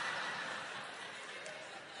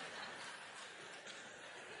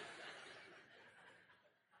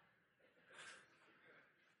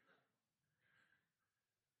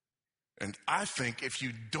 And I think if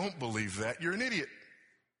you don't believe that, you're an idiot.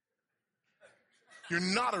 You're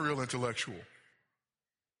not a real intellectual.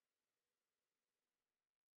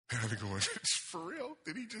 And I've been going, for real?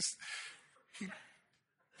 Did he just,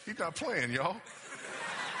 he's not playing, y'all.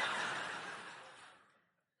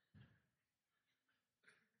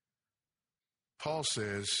 Paul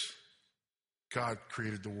says, God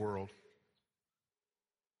created the world.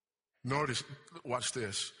 Notice, watch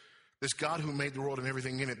this. This God who made the world and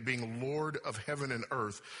everything in it, being Lord of heaven and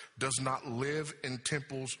earth, does not live in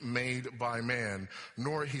temples made by man,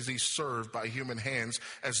 nor is he served by human hands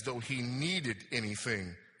as though he needed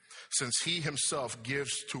anything, since he himself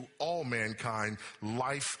gives to all mankind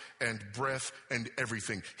life and breath and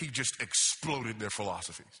everything. He just exploded their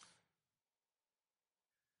philosophies.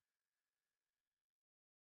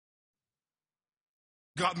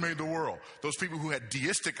 God made the world. Those people who had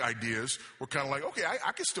deistic ideas were kind of like, okay,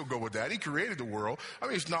 I can still go with that. He created the world. I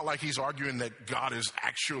mean, it's not like he's arguing that God is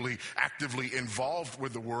actually actively involved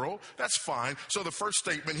with the world. That's fine. So the first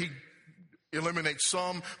statement, he eliminate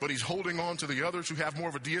some, but he's holding on to the others who have more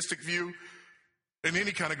of a deistic view. And then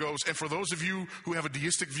he kind of goes, and for those of you who have a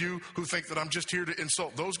deistic view, who think that I'm just here to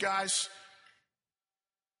insult those guys,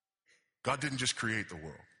 God didn't just create the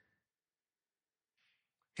world.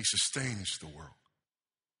 He sustains the world.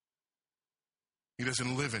 He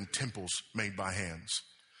doesn't live in temples made by hands.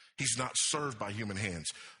 He's not served by human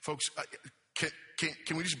hands. Folks,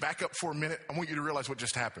 can we just back up for a minute? I want you to realize what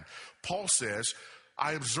just happened. Paul says,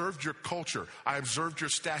 I observed your culture, I observed your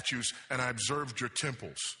statues, and I observed your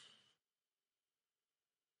temples.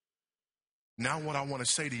 Now what I want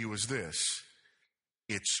to say to you is this: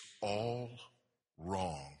 it's all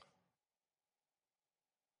wrong.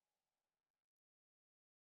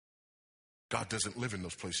 God doesn't live in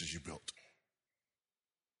those places you built.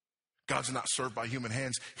 God's not served by human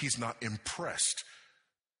hands. He's not impressed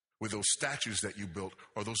with those statues that you built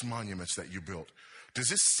or those monuments that you built. Does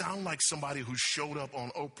this sound like somebody who showed up on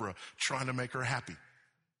Oprah trying to make her happy?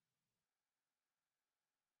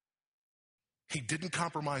 He didn't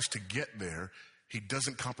compromise to get there. He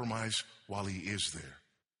doesn't compromise while he is there.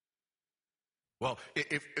 Well,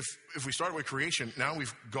 if we start with creation, now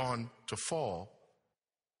we've gone to fall.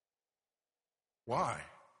 Why?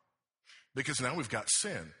 Because now we've got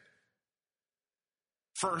sin.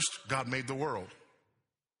 First, God made the world.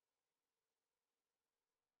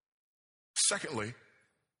 Secondly,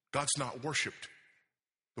 God's not worshiped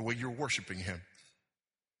the way you're worshiping him.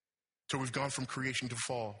 So we've gone from creation to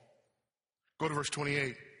fall. Go to verse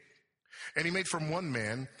 28. And he made from one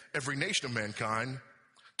man every nation of mankind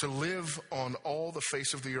to live on all the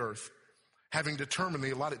face of the earth, having determined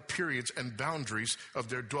the allotted periods and boundaries of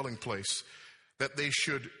their dwelling place, that they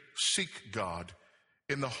should seek God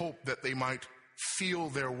in the hope that they might feel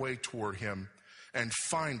their way toward him and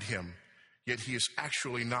find him. Yet he is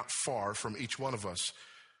actually not far from each one of us.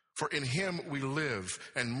 For in him we live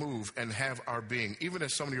and move and have our being, even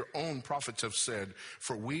as some of your own prophets have said,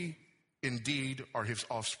 for we indeed are his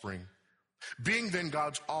offspring. Being then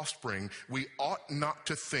God's offspring, we ought not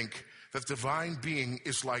to think that divine being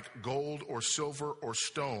is like gold or silver or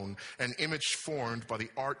stone, an image formed by the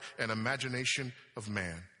art and imagination of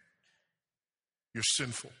man. You're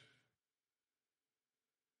sinful.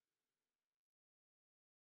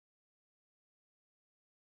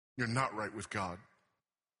 You're not right with God.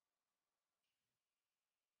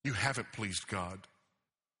 You haven't pleased God.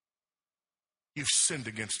 You've sinned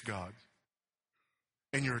against God.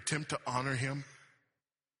 In your attempt to honor him,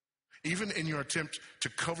 even in your attempt to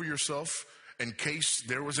cover yourself in case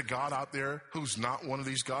there was a God out there who's not one of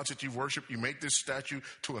these gods that you worship, you make this statue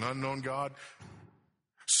to an unknown God,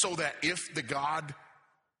 so that if the God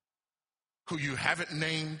who you haven't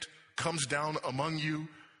named comes down among you,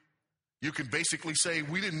 you can basically say,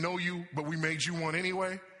 we didn't know you, but we made you one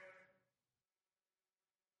anyway.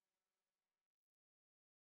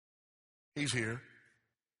 He's here,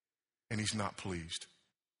 and he's not pleased.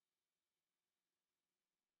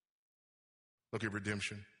 Look at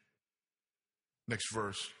redemption. Next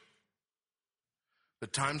verse. The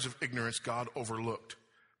times of ignorance God overlooked,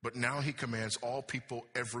 but now he commands all people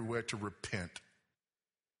everywhere to repent.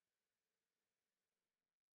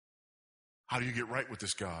 How do you get right with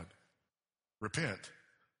this God? Repent.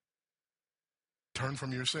 Turn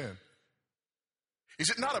from your sin. Is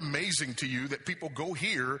it not amazing to you that people go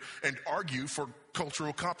here and argue for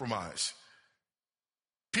cultural compromise?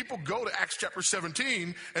 People go to Acts chapter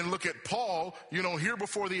 17 and look at Paul, here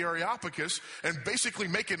before the Areopagus, and basically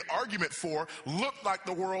make an argument for look like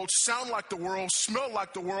the world, sound like the world, smell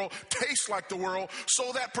like the world, taste like the world,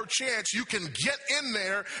 so that perchance you can get in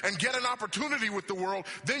there and get an opportunity with the world,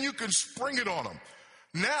 then you can spring it on them.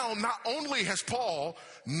 Now, not only has Paul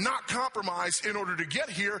not compromised in order to get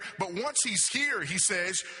here, but once he's here, he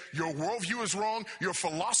says, your worldview is wrong, your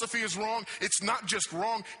philosophy is wrong. It's not just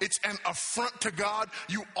wrong, it's an affront to God.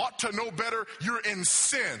 You ought to know better. You're in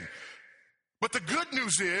sin. But the good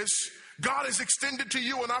news is, God has extended to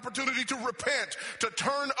you an opportunity to repent, to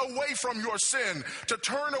turn away from your sin, to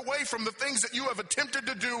turn away from the things that you have attempted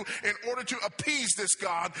to do in order to appease this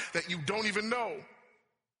God that you don't even know.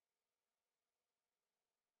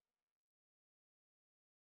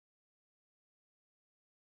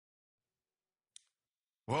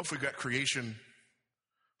 Well, if we've got creation,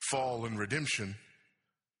 fall, and redemption,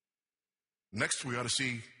 next we ought to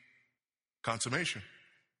see consummation.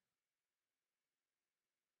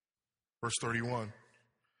 Verse 31,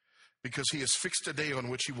 because he has fixed a day on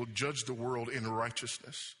which he will judge the world in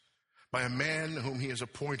righteousness by a man whom he has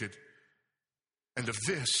appointed. And of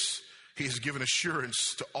this he has given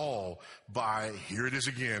assurance to all by, here it is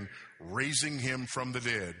again, raising him from the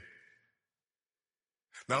dead.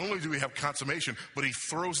 Not only do we have consummation, but he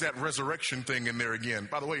throws that resurrection thing in there again.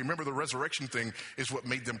 By the way, remember the resurrection thing is what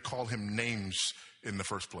made them call him names in the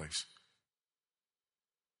first place.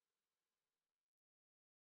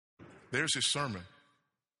 There's his sermon.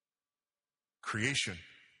 Creation,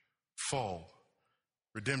 fall,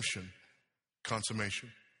 redemption,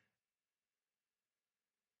 consummation.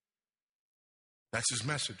 That's his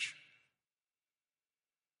message.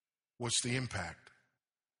 What's the impact?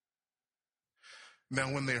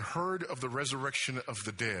 Now, when they heard of the resurrection of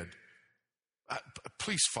the dead,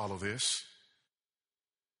 please follow this.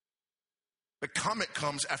 The comment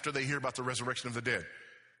comes after they hear about the resurrection of the dead.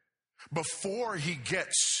 Before he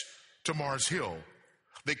gets to Mars Hill,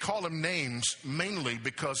 they call him names mainly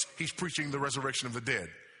because he's preaching the resurrection of the dead.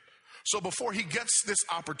 So before he gets this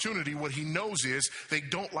opportunity, what he knows is they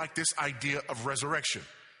don't like this idea of resurrection.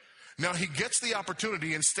 Now he gets the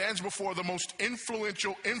opportunity and stands before the most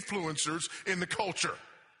influential influencers in the culture.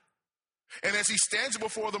 And as he stands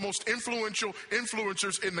before the most influential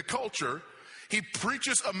influencers in the culture, he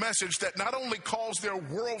preaches a message that not only calls their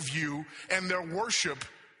worldview and their worship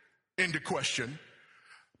into question,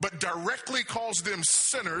 but directly calls them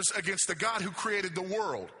sinners against the God who created the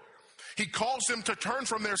world. He calls them to turn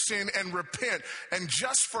from their sin and repent. And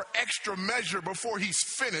just for extra measure, before he's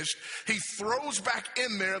finished, he throws back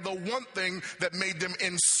in there the one thing that made them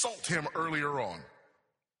insult him earlier on.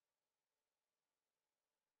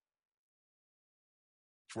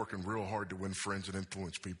 It's working real hard to win friends and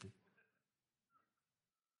influence people.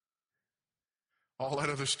 All that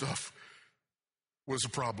other stuff was a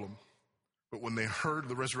problem. But when they heard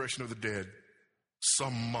the resurrection of the dead,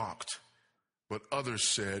 some mocked, but others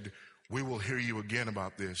said, "We will hear you again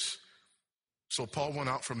about this." So Paul went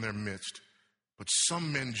out from their midst, but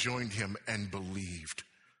some men joined him and believed,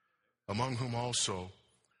 among whom also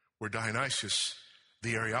were Dionysius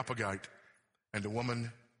the Areopagite and a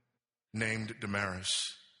woman named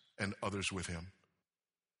Damaris and others with him.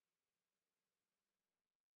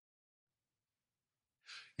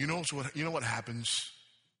 You know what happens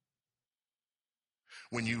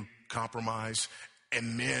when you compromise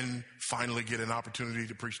and then finally get an opportunity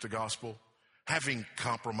to preach the gospel? Having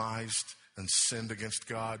compromised and sinned against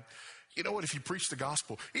God, you know what? If you preach the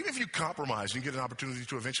gospel, even if you compromise and you get an opportunity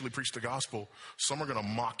to eventually preach the gospel, some are going to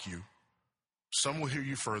mock you. Some will hear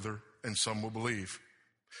you further, and some will believe.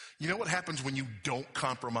 You know what happens when you don't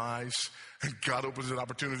compromise and God opens an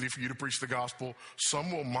opportunity for you to preach the gospel?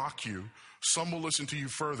 Some will mock you, some will listen to you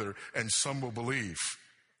further, and some will believe.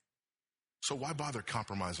 So why bother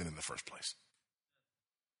compromising in the first place?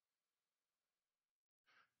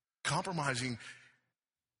 Compromising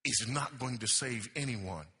is not going to save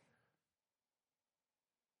anyone.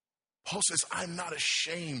 Paul says, "I'm not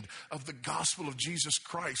ashamed of the gospel of Jesus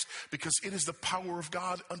Christ, because it is the power of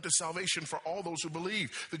God unto salvation for all those who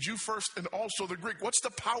believe, the Jew first and also the Greek." What's the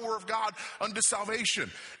power of God unto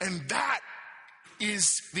salvation? And that is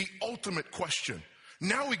the ultimate question.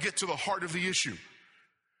 Now we get to the heart of the issue.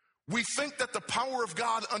 We think that the power of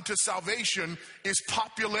God unto salvation is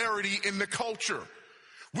popularity in the culture.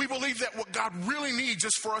 We believe that what God really needs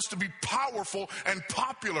is for us to be powerful and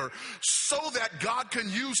popular so that God can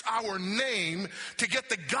use our name to get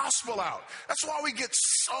the gospel out. That's why we get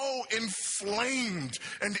so inflamed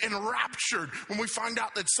and enraptured when we find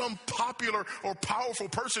out that some popular or powerful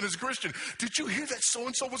person is a Christian. Did you hear that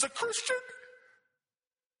so-and-so was a Christian?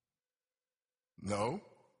 No.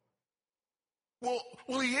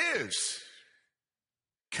 Well, he is.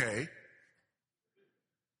 Okay.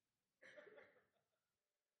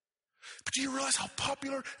 But do you realize how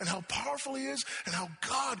popular and how powerful he is and how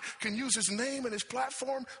God can use his name and his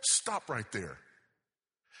platform? Stop right there.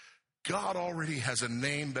 God already has a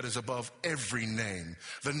name that is above every name,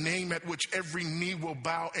 the name at which every knee will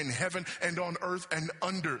bow in heaven and on earth and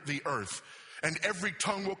under the earth. And every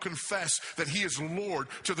tongue will confess that he is Lord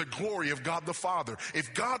to the glory of God the Father.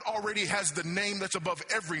 If God already has the name that's above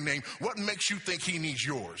every name, what makes you think he needs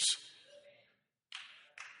yours?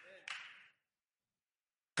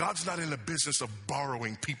 God's not in the business of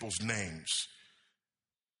borrowing people's names.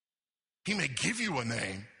 He may give you a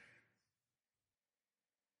name,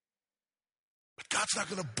 but God's not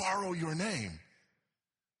going to borrow your name.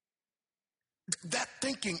 That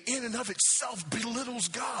thinking in and of itself belittles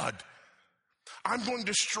God. I'm going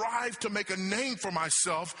to strive to make a name for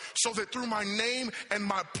myself so that through my name and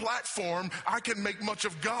my platform, I can make much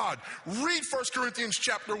of God. Read 1 Corinthians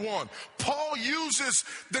chapter 1. Paul uses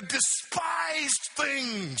the despised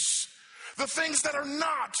things, the things that are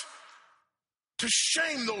not, to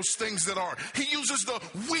shame those things that are. He uses the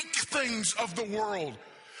weak things of the world.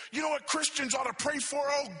 You know what Christians ought to pray for?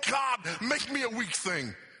 Oh God, make me a weak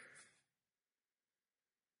thing.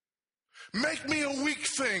 Make me a weak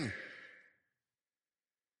thing.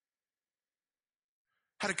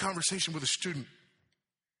 Had a conversation with a student.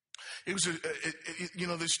 It was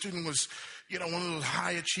the student was, one of those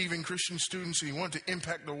high achieving Christian students, and he wanted to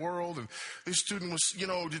impact the world. And this student was,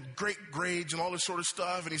 did great grades and all this sort of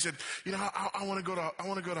stuff. And he said, I want to go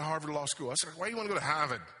to Harvard Law School. I said, why do you want to go to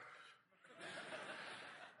Harvard?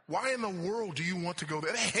 Why in the world do you want to go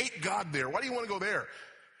there? They hate God there. Why do you want to go there?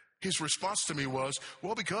 His response to me was,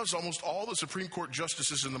 well, because almost all the Supreme Court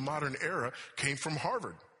justices in the modern era came from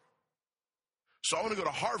Harvard. So I want to go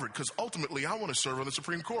to Harvard because ultimately I want to serve on the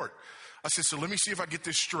Supreme Court. I said, so let me see if I get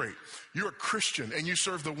this straight. You're a Christian and you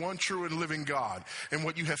serve the one true and living God. And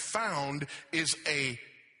what you have found is a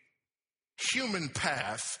human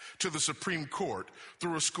path to the Supreme Court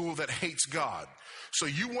through a school that hates God. So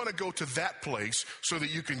you want to go to that place so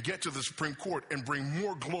that you can get to the Supreme Court and bring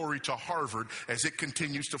more glory to Harvard as it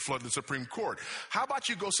continues to flood the Supreme Court. How about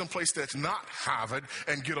you go someplace that's not Harvard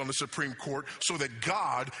and get on the Supreme Court so that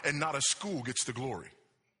God and not a school gets the glory?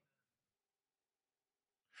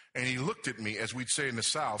 And he looked at me, as we'd say in the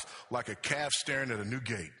South, like a calf staring at a new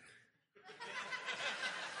gate.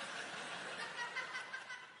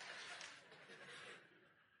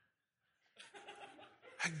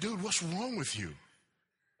 Like, dude, what's wrong with you?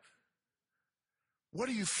 What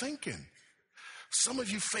are you thinking? Some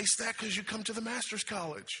of you face that because you come to the master's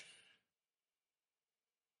college.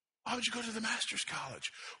 Why would you go to the master's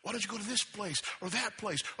college? Why don't you go to this place or that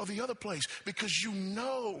place or the other place? Because you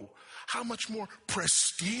know how much more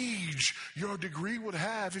prestige your degree would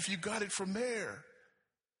have if you got it from there.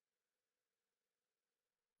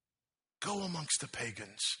 Go amongst the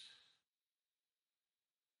pagans.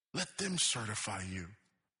 Let them certify you.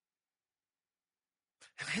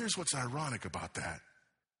 And here's what's ironic about that.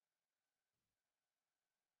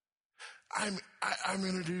 I'm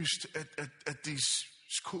introduced at these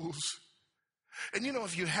schools. And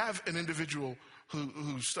if you have an individual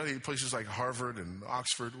who studied places like Harvard and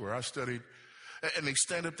Oxford, where I studied, and they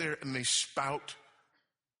stand up there and they spout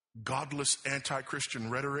godless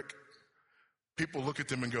anti-Christian rhetoric, people look at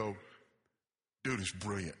them and go, dude is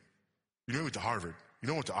brilliant. You went to Harvard.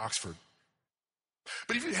 You went to Oxford.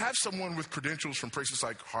 But if you have someone with credentials from places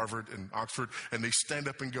like Harvard and Oxford, and they stand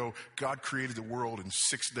up and go, God created the world in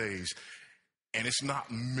 6 days, and it's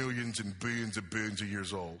not millions and billions of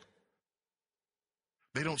years old.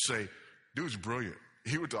 They don't say, dude's brilliant.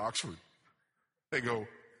 He went to Oxford. They go,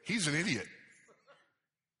 he's an idiot.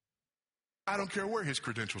 I don't care where his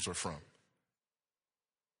credentials are from.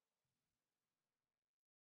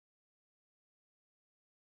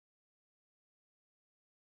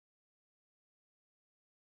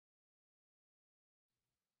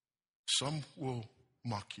 Some will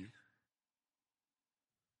mock you.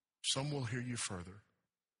 Some will hear you further.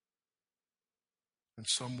 And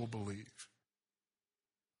some will believe.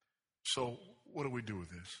 So, what do we do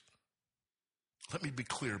with this? Let me be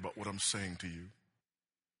clear about what I'm saying to you.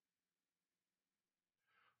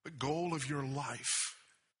 The goal of your life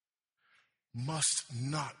must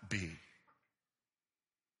not be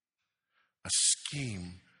a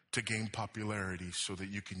scheme to gain popularity so that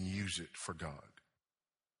you can use it for God.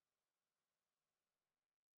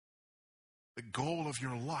 The goal of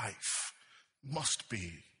your life must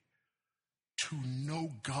be to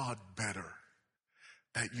know God better,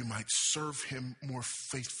 that you might serve him more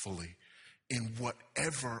faithfully in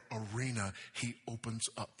whatever arena he opens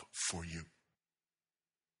up for you.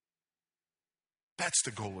 That's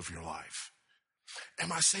the goal of your life.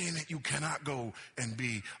 Am I saying that you cannot go and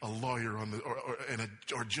be a lawyer on the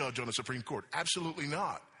or judge on the Supreme Court? Absolutely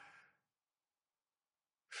not.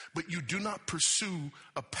 But you do not pursue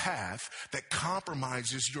a path that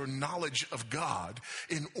compromises your knowledge of God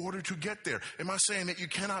in order to get there. Am I saying that you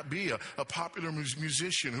cannot be a popular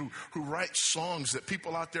musician who writes songs that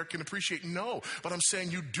people out there can appreciate? No, but I'm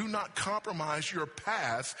saying you do not compromise your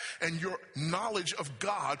path and your knowledge of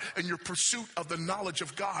God and your pursuit of the knowledge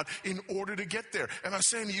of God in order to get there. Am I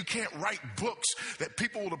saying that you can't write books that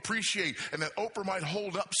people will appreciate and that Oprah might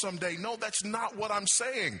hold up someday? No, that's not what I'm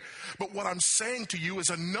saying. But what I'm saying to you is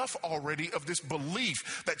enough already of this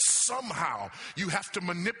belief that somehow you have to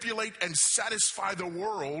manipulate and satisfy the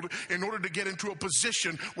world in order to get into a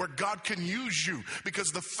position where God can use you. Because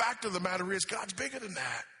the fact of the matter is, God's bigger than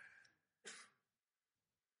that.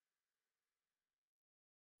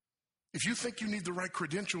 If you think you need the right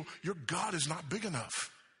credential, your God is not big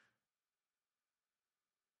enough.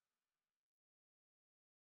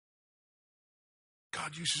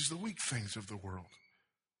 God uses the weak things of the world,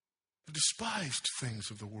 the despised things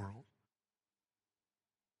of the world,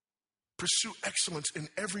 Pursue excellence in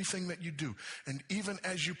everything that you do. And even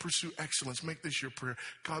as you pursue excellence, make this your prayer.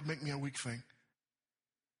 God, make me a weak thing.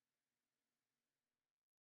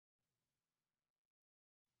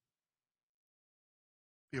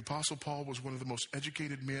 The Apostle Paul was one of the most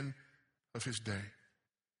educated men of his day,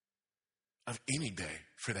 of any day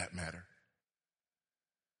for that matter.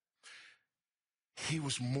 He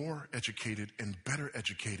was more educated and better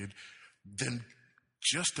educated than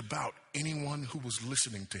just about anyone who was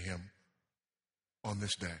listening to him on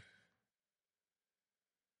this day.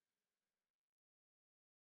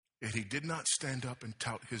 Yet he did not stand up and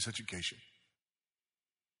tout his education.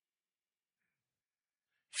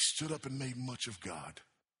 He stood up and made much of God.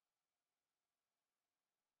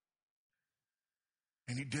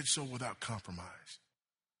 And he did so without compromise.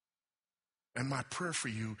 And my prayer for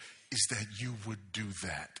you is that you would do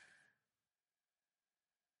that.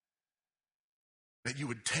 That you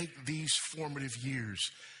would take these formative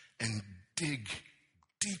years and dig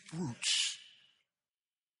deep roots.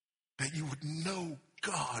 That you would know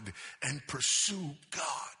God and pursue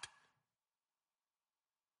God.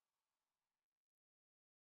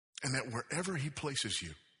 And that wherever he places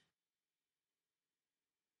you,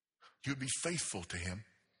 you would be faithful to him.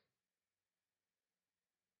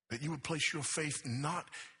 That you would place your faith not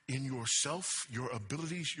in yourself, your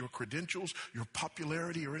abilities, your credentials, your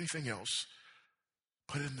popularity, or anything else,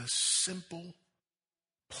 but in the simple,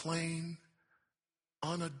 plain,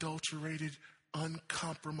 unadulterated,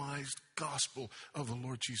 uncompromised gospel of the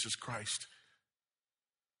Lord Jesus Christ.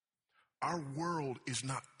 Our world is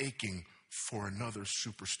not aching for another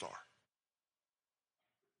superstar.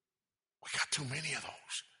 We got too many of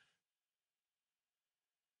those.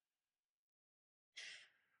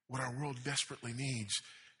 What our world desperately needs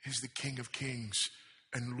is the King of Kings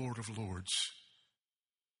and Lord of Lords.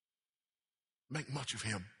 Make much of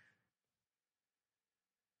him.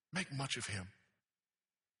 Make much of him.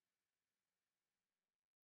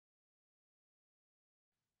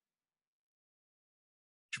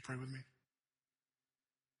 Would you pray with me?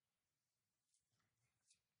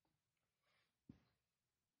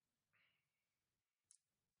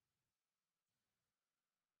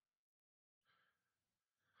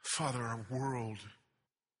 Father, our world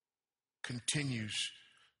continues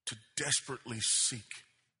to desperately seek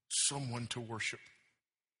someone to worship.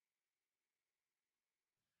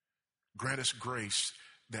 Grant us grace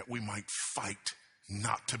that we might fight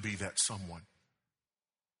not to be that someone.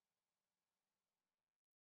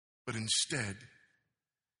 But instead,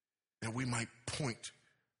 that we might point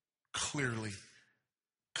clearly,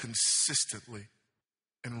 consistently,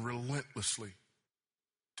 and relentlessly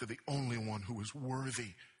to the only one who is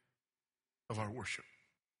worthy of our worship.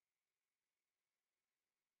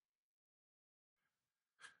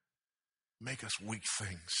 Make us weak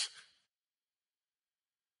things.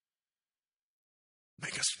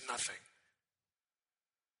 Make us nothing.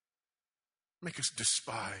 Make us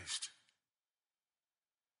despised.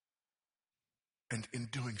 And in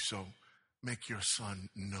doing so, make your Son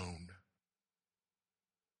known.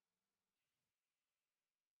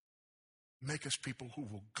 Make us people who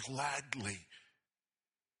will gladly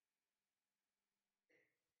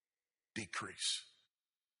decrease,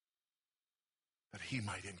 that he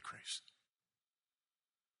might increase.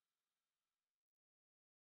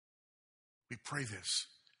 We pray this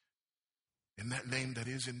in that name that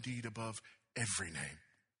is indeed above every name.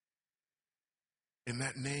 In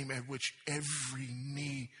that name at which every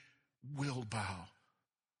knee will bow.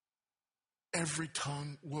 Every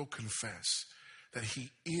tongue will confess that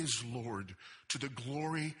he is Lord, to the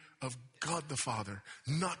glory of God the Father,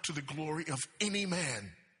 not to the glory of any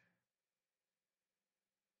man.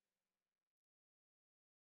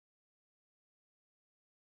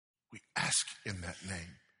 We ask in that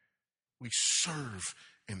name. We serve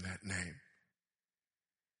in that name.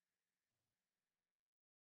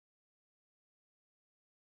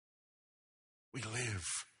 We live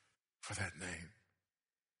for that name.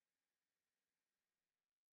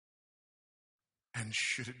 And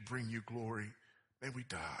should it bring you glory, may we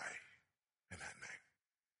die in that name.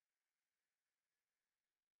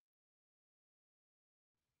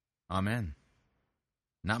 Amen.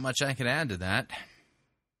 Not much I could add to that. I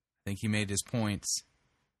think he made his points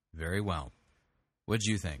very well. What'd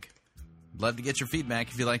you think? I'd love to get your feedback.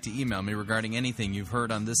 If you'd like to email me regarding anything you've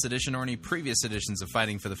heard on this edition or any previous editions of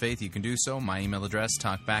Fighting for the Faith, you can do so. My email address,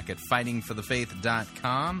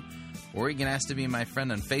 talkback@fightingforthefaith.com. Or you can ask to be my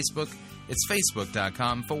friend on Facebook. It's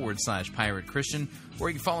facebook.com/Pirate Christian. Or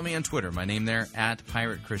you can follow me on Twitter. My name there,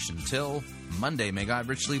 @Pirate Christian. Till Monday, may God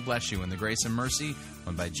richly bless you in the grace and mercy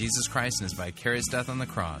won by Jesus Christ and his vicarious death on the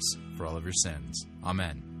cross for all of your sins.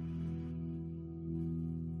 Amen.